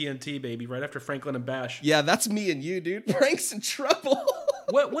fall on TNT, baby, right after Franklin and Bash. Yeah, that's me and you, dude. Pranks in trouble.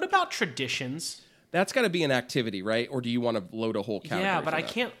 What about traditions? That's got to be an activity, right? Or do you want to load a whole category? Yeah, but I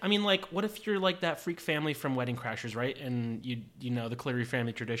can't. I mean, like, what if you're like that freak family from Wedding Crashers, right? And you know the Cleary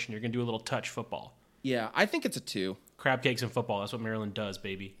family tradition. You're gonna do a little touch football. Yeah, I think it's a 2. Crab cakes and football. That's what Maryland does,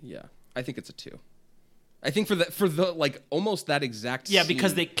 baby. Yeah, I think it's a 2. I think for the like almost that exact. Yeah, scene.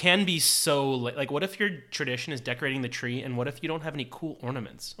 because they can be so like. What if your tradition is decorating the tree, and what if you don't have any cool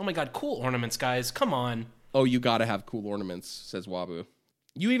ornaments? Oh my God, cool ornaments, guys! Come on. Oh, you got to have cool ornaments, says Wabu.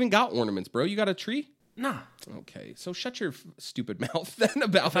 You even got ornaments, bro. You got a tree? Nah. Okay, so shut your stupid mouth then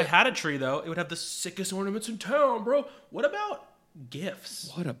about If I had a tree, though, it would have the sickest ornaments in town, bro. What about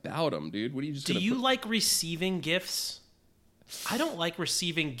gifts? What about them, dude? What are you just? Do you like receiving gifts? I don't like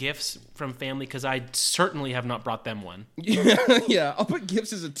receiving gifts from family because I certainly have not brought them one. Yeah, I'll put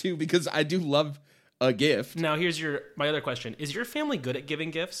gifts as a 2 because I do love a gift. Now, here's my other question: is your family good at giving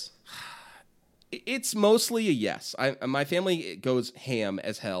gifts? It's mostly a yes. My family goes ham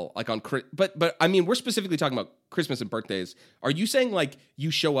as hell, like on but I mean, we're specifically talking about Christmas and birthdays. Are you saying like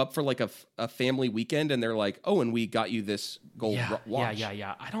you show up for like a family weekend and they're like, oh, and we got you this gold watch?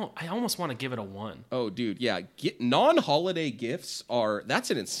 Yeah. I almost want to give it a 1. Oh, dude, yeah. Non-holiday gifts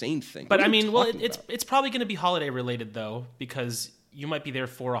that's an insane thing. But I mean, well, it's probably going to be holiday related though, because you might be there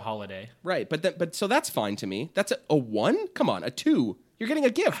for a holiday, right? But so that's fine to me. That's a 1. Come on, a 2. You're getting a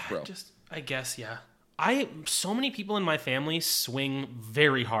gift, bro. I guess, yeah. So many people in my family swing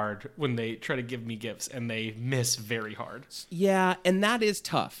very hard when they try to give me gifts, and they miss very hard. Yeah, and that is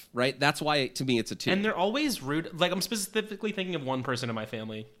tough, right? That's why, to me, it's a 2. And they're always rude. Like, I'm specifically thinking of one person in my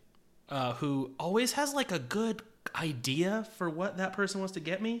family who always has, like, a good idea for what that person wants to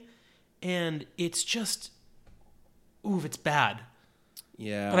get me, and it's just, it's bad.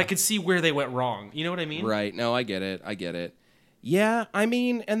 Yeah. But I could see where they went wrong. You know what I mean? Right. No, I get it. Yeah, I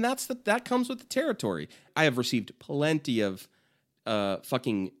mean, and that comes with the territory. I have received plenty of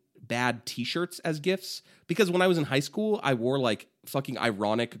fucking bad T-shirts as gifts because when I was in high school, I wore like fucking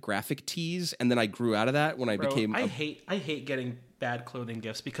ironic graphic tees, and then I grew out of that when I became. I hate getting bad clothing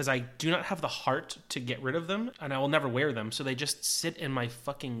gifts because I do not have the heart to get rid of them, and I will never wear them, so they just sit in my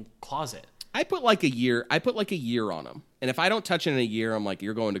fucking closet. I put like a year on them. And if I don't touch it in a year, I'm like,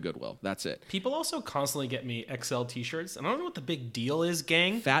 you're going to Goodwill. That's it. People also constantly get me XL t-shirts. And I don't know what the big deal is,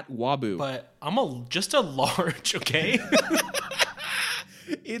 gang. Fat Wabu. But I'm just a large, okay?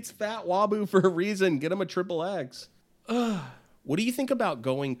 It's Fat Wabu for a reason. Get him a XXX. What do you think about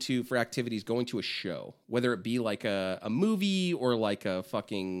going to a show? Whether it be like a movie or like a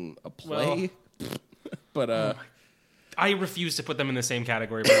play? But I refuse to put them in the same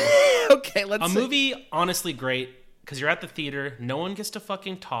category, bro. Okay, let's see. Movie, honestly, great, because you're at the theater. No one gets to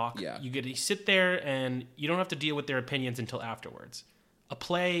fucking talk. Yeah. You get to sit there, and you don't have to deal with their opinions until afterwards. A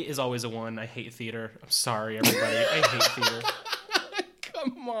play is always a 1. I hate theater. I'm sorry, everybody. I hate theater.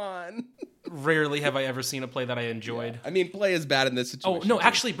 Come on. Rarely have I ever seen a play that I enjoyed. Yeah. I mean, play is bad in this situation. Oh, no,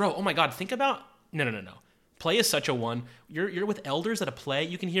 actually, bro. Oh, my God. Think about... No. Play is such a 1. You're with elders at a play.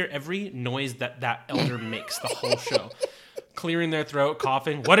 You can hear every noise that elder makes the whole show. Clearing their throat,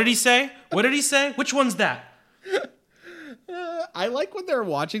 coughing. What did he say? Which one's that? I like when they're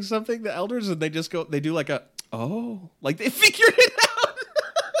watching something, the elders, and they do like like they figured it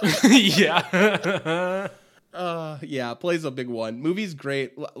out. Yeah. Yeah, play's a big 1. Movie's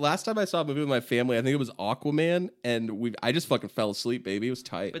great. Last time I saw a movie with my family, I think it was Aquaman, and I just fucking fell asleep, baby. It was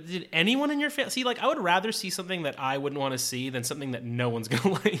tight. But did anyone in your family see? Like, I would rather see something that I wouldn't want to see than something that no one's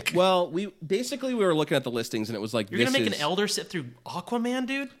gonna like. Well, we were looking at the listings, and it was like, you're gonna make an elder sit through Aquaman,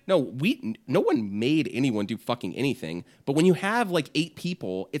 dude? No, no one made anyone do fucking anything. But when you have like 8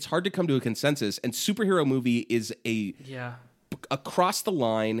 people, it's hard to come to a consensus. And superhero movie is across the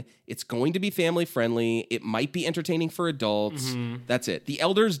line. It's going to be family friendly. It might be entertaining for adults. Mm-hmm. That's it. The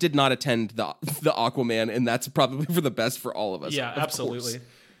elders did not attend the Aquaman, and that's probably for the best for all of us. Yeah, absolutely.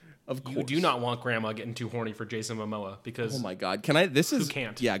 Of course. You do not want grandma getting too horny for Jason Momoa because... Oh my God. Who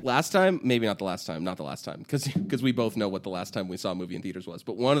can't? Yeah, last time, maybe not the last time, because we both know what the last time we saw a movie in theaters was.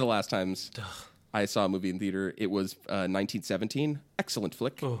 But one of the last times I saw a movie in theater, it was 1917. Excellent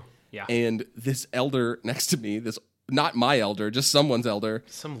flick. Oh, yeah. And this elder next to me, not my elder, just someone's elder.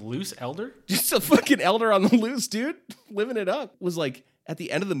 Some loose elder? Just a fucking elder on the loose, dude. Living it up. Was like, at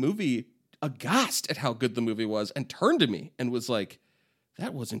the end of the movie, aghast at how good the movie was, and turned to me and was like,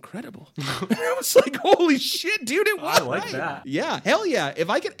 that was incredible. I was like, holy shit, dude, it was. I like that. Yeah, hell yeah.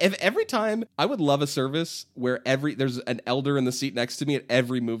 If every time, I would love a service where there's an elder in the seat next to me at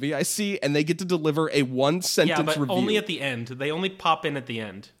every movie I see, and they get to deliver a 1-sentence review. Only at the end. They only pop in at the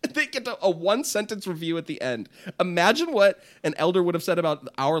end. They get a 1-sentence review at the end. Imagine what an elder would have said about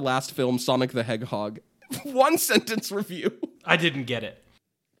our last film, Sonic the Hedgehog. 1-sentence review. I didn't get it.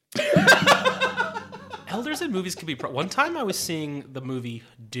 Elders in movies can be... One time I was seeing the movie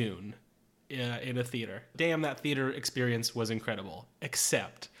Dune in a theater. Damn, that theater experience was incredible.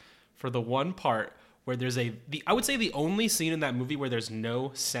 Except for the one part where there's I would say the only scene in that movie where there's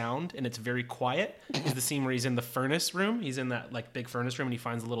no sound and it's very quiet is the scene where he's in the furnace room. He's in that like big furnace room and he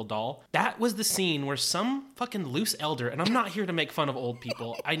finds a little doll. That was the scene where some fucking loose elder, and I'm not here to make fun of old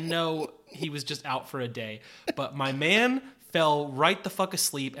people. I know he was just out for a day, but my man fell right the fuck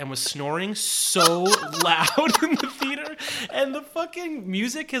asleep and was snoring so loud in the theater, and the fucking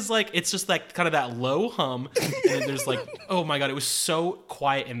music is like, it's just like kind of that low hum, and there's like, oh my god, it was so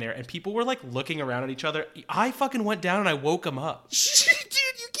quiet in there, and people were like looking around at each other. I fucking went down and I woke him up.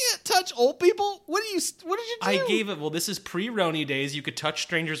 Dude, you can't touch old people. What did you do? I gave it. Well, this is pre-Roni days. You could touch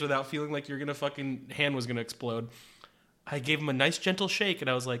strangers without feeling like your hand was gonna explode. I gave him a nice gentle shake, and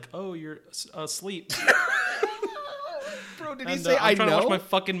I was like, oh, you're asleep. Bro, did he say I know? I'm trying to watch my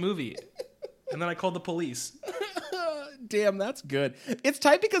fucking movie. And then I called the police. Damn, that's good. It's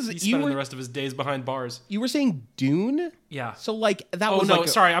tight because he's spending the rest of his days behind bars. You were saying Dune? Yeah. So like that was. Oh no,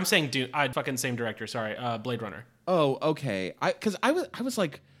 sorry, I'm saying Dune. Fucking same director. Sorry, Blade Runner. Oh, okay. I was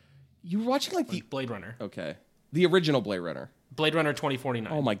like, you were watching like the Blade Runner. Okay, the original Blade Runner. Blade Runner 2049.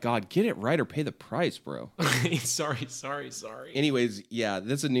 Oh my god, get it right or pay the price, bro. Sorry. Anyways, yeah,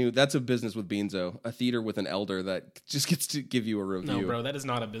 that's a business with Beanzo. A theater with an elder that just gets to give you a review. No, bro, that is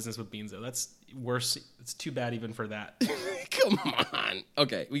not a business with Beanzo. That's worse. It's too bad even for that. Come on.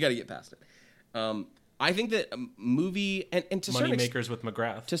 Okay, we got to get past it. I think that movie and to Money Makers with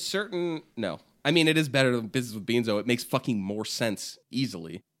McGrath. No. I mean, it is better than business with Beanzo. It makes fucking more sense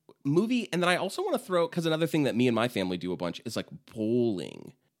easily. Movie, and then I also want to throw, because another thing that me and my family do a bunch is like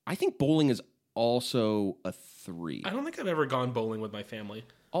bowling. I think bowling is also a 3. I don't think I've ever gone bowling with my family.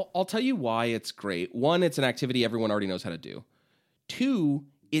 I'll tell you why it's great. 1, it's an activity everyone already knows how to do. 2,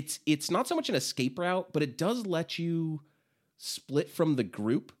 it's not so much an escape route, but it does let you split from the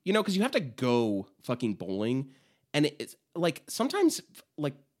group, you know, because you have to go fucking bowling, and it's like sometimes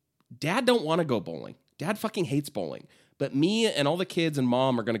like dad don't want to go bowling. Dad fucking hates bowling. But me and all the kids and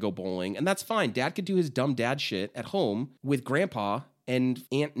mom are going to go bowling, and that's fine. Dad could do his dumb dad shit at home with grandpa and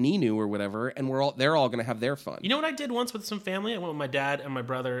Aunt Ninu or whatever, and they're all going to have their fun. You know what I did once with some family? I went with my dad and my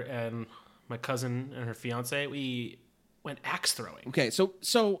brother and my cousin and her fiance. We went axe throwing. Okay,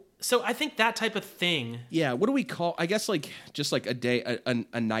 so I think that type of thing. Yeah, what do we call? I guess like just like a day,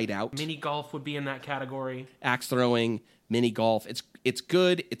 a night out. Mini golf would be in that category. Axe throwing, mini golf. It's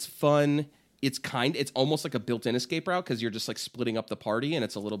good. It's fun. It's almost like a built-in escape route because you're just like splitting up the party and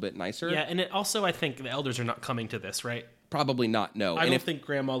it's a little bit nicer. Yeah, and it also, I think the elders are not coming to this, right? Probably not, no. I don't think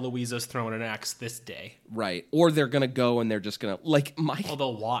Grandma Louisa's throwing an axe this day. Right. Or they're going to go and they're just going to, like, Oh,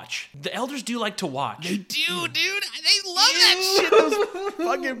 they'll watch. The elders do like to watch. They do, dude. They love that shit. Those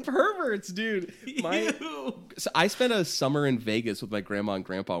fucking perverts, dude. So I spent a summer in Vegas with my grandma and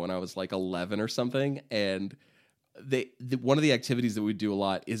grandpa when I was like 11 or something, and one of the activities that we do a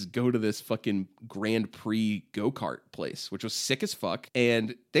lot is go to this fucking Grand Prix go-kart place, which was sick as fuck.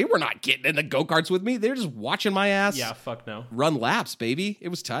 And they were not getting in the go-karts with me. They were just watching my ass. Yeah, fuck no. Run laps, baby. It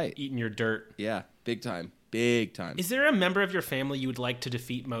was tight. Eating your dirt. Yeah, big time. Big time. Is there a member of your family you would like to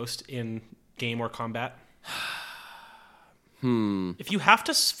defeat most in game or combat? If you have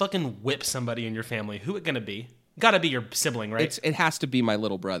to fucking whip somebody in your family, who it gonna be? Gotta be your sibling, right? It has to be my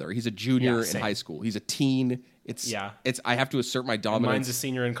little brother. He's a junior in high school. He's a teen. I have to assert my dominance. And mine's a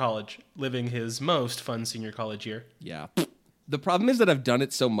senior in college, living his most fun senior college year. Yeah. The problem is that I've done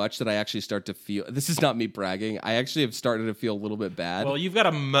it so much that I actually start to feel, this is not me bragging, I actually have started to feel a little bit bad. Well, you've got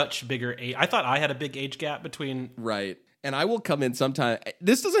a much bigger age. I thought I had a big age gap between... Right. And I will come in sometime.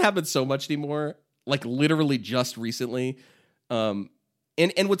 This doesn't happen so much anymore, like literally just recently. And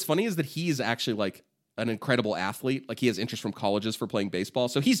what's funny is that he's actually like an incredible athlete. Like he has interest from colleges for playing baseball.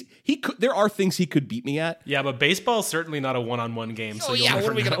 So there are things he could beat me at. Yeah, but baseball is certainly not a one-on-one game. So yeah, what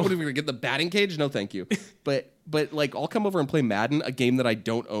are we gonna get the batting cage? No, thank you. But like I'll come over and play Madden, a game that I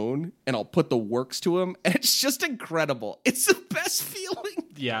don't own, and I'll put the works to him, and it's just incredible. It's the best feeling.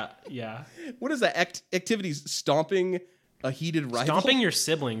 Yeah. What is that activities? Stomping a heated rival. Stomping your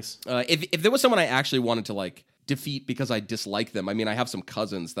siblings. If there was someone I actually wanted to like defeat because I dislike them. I mean, I have some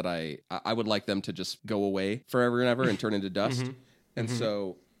cousins that I would like them to just go away forever and ever and turn into dust. And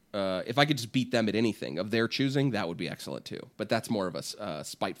so if I could just beat them at anything of their choosing, that would be excellent too. But that's more of a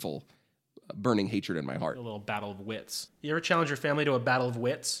spiteful, burning hatred in my heart. A little battle of wits. You ever challenge your family to a battle of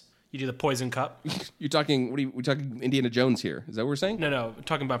wits? You do the poison cup. You're talking, we talking Indiana Jones here. Is that what we're saying? No. I'm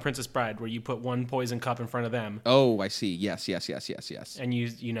talking about Princess Bride, where you put one poison cup in front of them. Oh, I see. Yes. And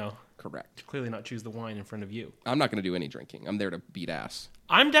you know. Correct. Clearly not choose the wine in front of you. I'm not going to do any drinking. I'm there to beat ass.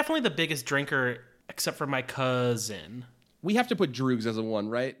 I'm definitely the biggest drinker, except for my cousin. We have to put Droogs as a 1,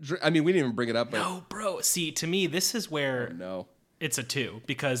 right? I mean, we didn't even bring it up. But... No, bro. See, to me, this is where it's a 2,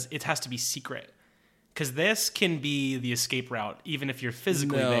 because it has to be secret. Because this can be the escape route, even if you're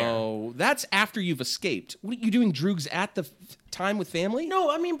physically there. No, that's after you've escaped. What are you doing, Droogs, at the time with family?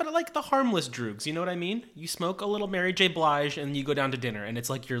 No, I mean, but I like the harmless Droogs. You know what I mean? You smoke a little Mary J. Blige, and you go down to dinner, and it's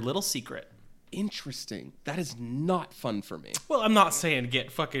like your little secret. Interesting. That is not fun for me. Well, I'm not saying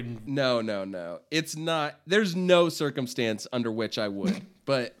get fucking... No. It's not... There's no circumstance under which I would,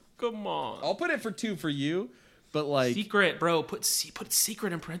 but... Come on. I'll put it for 2 for you, but like... Secret, bro. Put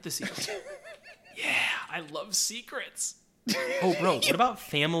secret in parentheses. Yeah, I love secrets. Oh, bro, what about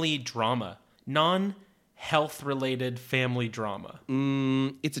family drama? Non-health related family drama.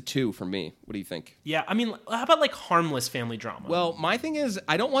 It's a 2 for me. What do you think? Yeah, I mean, how about like harmless family drama? Well, my thing is,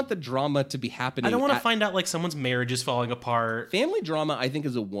 I don't want the drama to be happening. I don't want to find out like someone's marriage is falling apart. Family drama, I think,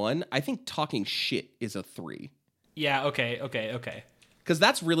 is a 1. I think talking shit is a 3. Yeah, okay. Because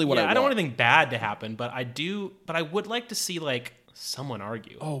that's really what I want. I don't want anything bad to happen, but I would like to see like someone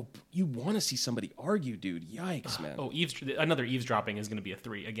argue. Oh, you want to see somebody argue, dude. Yikes, man. Oh, another eavesdropping is going to be a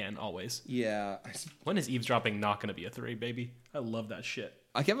 3 again, always. Yeah. When is eavesdropping not going to be a 3, baby? I love that shit.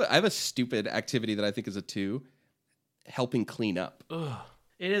 I have a stupid activity that I think is a 2. Helping clean up. Ugh.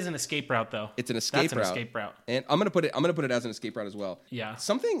 It is an escape route, though. It's an escape route. That's an escape route. And I'm gonna put it as an escape route as well. Yeah.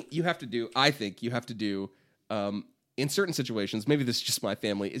 Something you have to do, I think you have to do, in certain situations, maybe this is just my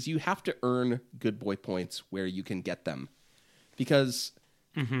family, is you have to earn good boy points where you can get them. Because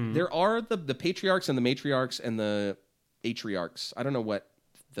there are the patriarchs and the matriarchs and the atriarchs. I don't know what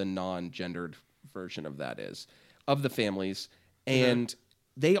the non-gendered version of that is, of the families. And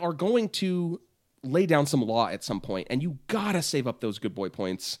they are going to lay down some law at some point. And you got to save up those good boy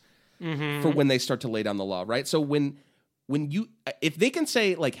points for when they start to lay down the law, right? So if they can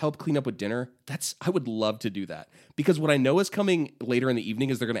say, like, help clean up with dinner, I would love to do that. Because what I know is coming later in the evening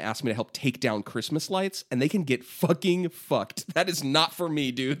is they're going to ask me to help take down Christmas lights, and they can get fucking fucked. That is not for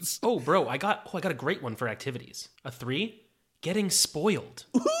me, dudes. Oh, bro, I got a great one for activities. A 3, getting spoiled.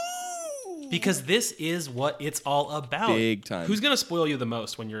 Ooh. Because this is what it's all about. Big time. Who's going to spoil you the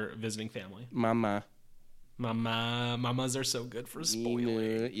most when you're visiting family? Mama. Mamas are so good for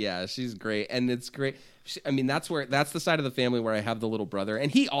spoiling. Yeah, she's great, and it's great. That's the side of the family where I have the little brother,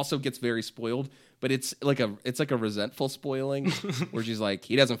 and he also gets very spoiled. But it's like a resentful spoiling, where she's like,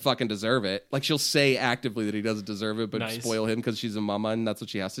 he doesn't fucking deserve it. Like, she'll say actively that he doesn't deserve it, but spoil him because she's a mama, and that's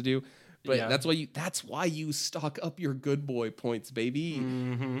what she has to do. But that's why you stock up your good boy points, baby.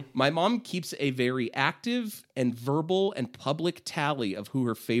 Mm-hmm. My mom keeps a very active and verbal and public tally of who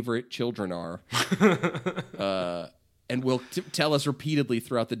her favorite children are, and will tell us repeatedly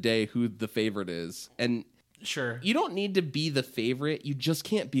throughout the day who the favorite is. And sure, you don't need to be the favorite; you just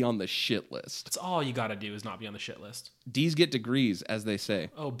can't be on the shit list. That's all you got to do is not be on the shit list. D's get degrees, as they say.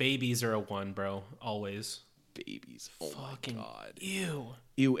 Oh, babies are a 1, bro. Always. Babies. Oh fucking my god. Ew.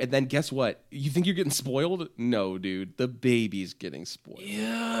 And then guess what? You think you're getting spoiled? No, dude. The baby's getting spoiled.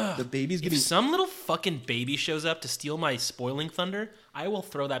 Yeah. The baby's getting... If some little fucking baby shows up to steal my spoiling thunder, I will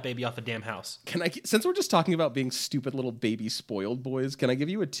throw that baby off the damn house. Since we're just talking about being stupid little baby spoiled boys, can I give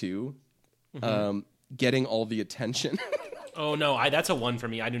you a 2? Mm-hmm. Getting all the attention. Oh no, that's a 1 for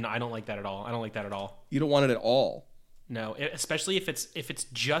me. I don't like that at all. I don't like that at all. You don't want it at all? No, especially if it's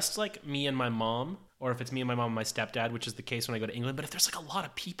just like me and my mom, or if it's me and my mom and my stepdad, which is the case when I go to England. But if there's like a lot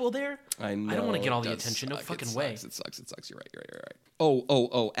of people there, I don't want to get all the attention. No fucking way. It sucks. You're right.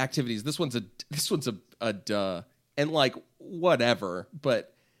 Oh, activities. This one's a duh. And like, whatever.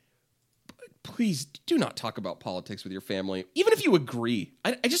 But please do not talk about politics with your family, even if you agree.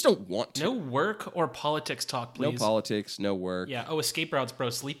 I just don't want to. No work or politics talk, please. No politics, no work. Yeah. Oh, escape routes, bro.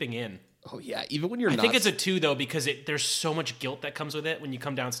 Sleeping in. Oh yeah, even when you're I think it's a 2 though, because there's so much guilt that comes with it when you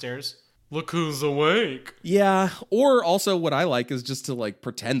come downstairs. Look who's awake. Yeah, or also what I like is just to like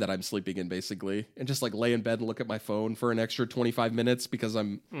pretend that I'm sleeping in basically, and just like lay in bed and look at my phone for an extra 25 minutes because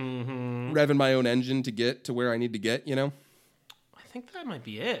I'm revving my own engine to get to where I need to get. You know. I think that might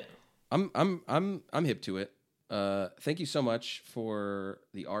be it. I'm hip to it. Thank you so much for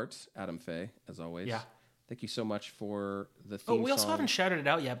the art, Adam Fay, as always. Yeah. Thank you so much for the theme song. We also haven't shouted it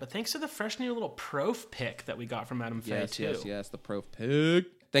out yet, but thanks to the fresh new little prof pick that we got from Adam Faye, too. Yes, the prof pick.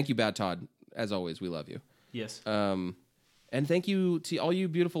 Thank you, Bad Todd. As always, we love you. Yes. And thank you to all you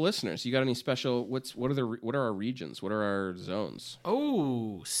beautiful listeners. You got any special? What are our regions? What are our zones?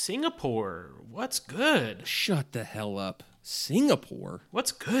 Oh, Singapore. What's good? Shut the hell up, Singapore.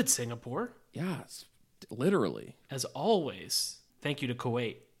 What's good, Singapore? Yeah, literally. As always, thank you to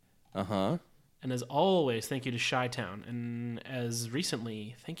Kuwait. Uh-huh. And as always, thank you to Chi-Town. And as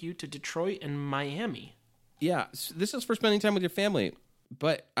recently, thank you to Detroit and Miami. Yeah, this is for spending time with your family.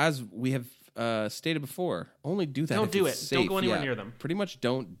 But as we have stated before, only do that. Don't do it. Safe. Don't go anywhere near them. Pretty much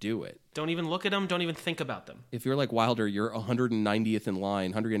don't do it. Don't even look at them. Don't even think about them. If you're like Wilder, you're 190th in line,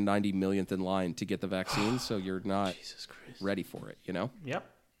 190 millionth in line to get the vaccine, so you're not ready for it, you know? Yep.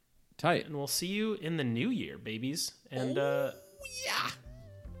 Tight. And we'll see you in the new year, babies. And, yeah.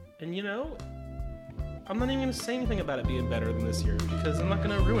 And, you know, I'm not even going to say anything about it being better than this year because I'm not going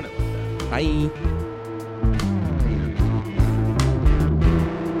to ruin it like that. Bye.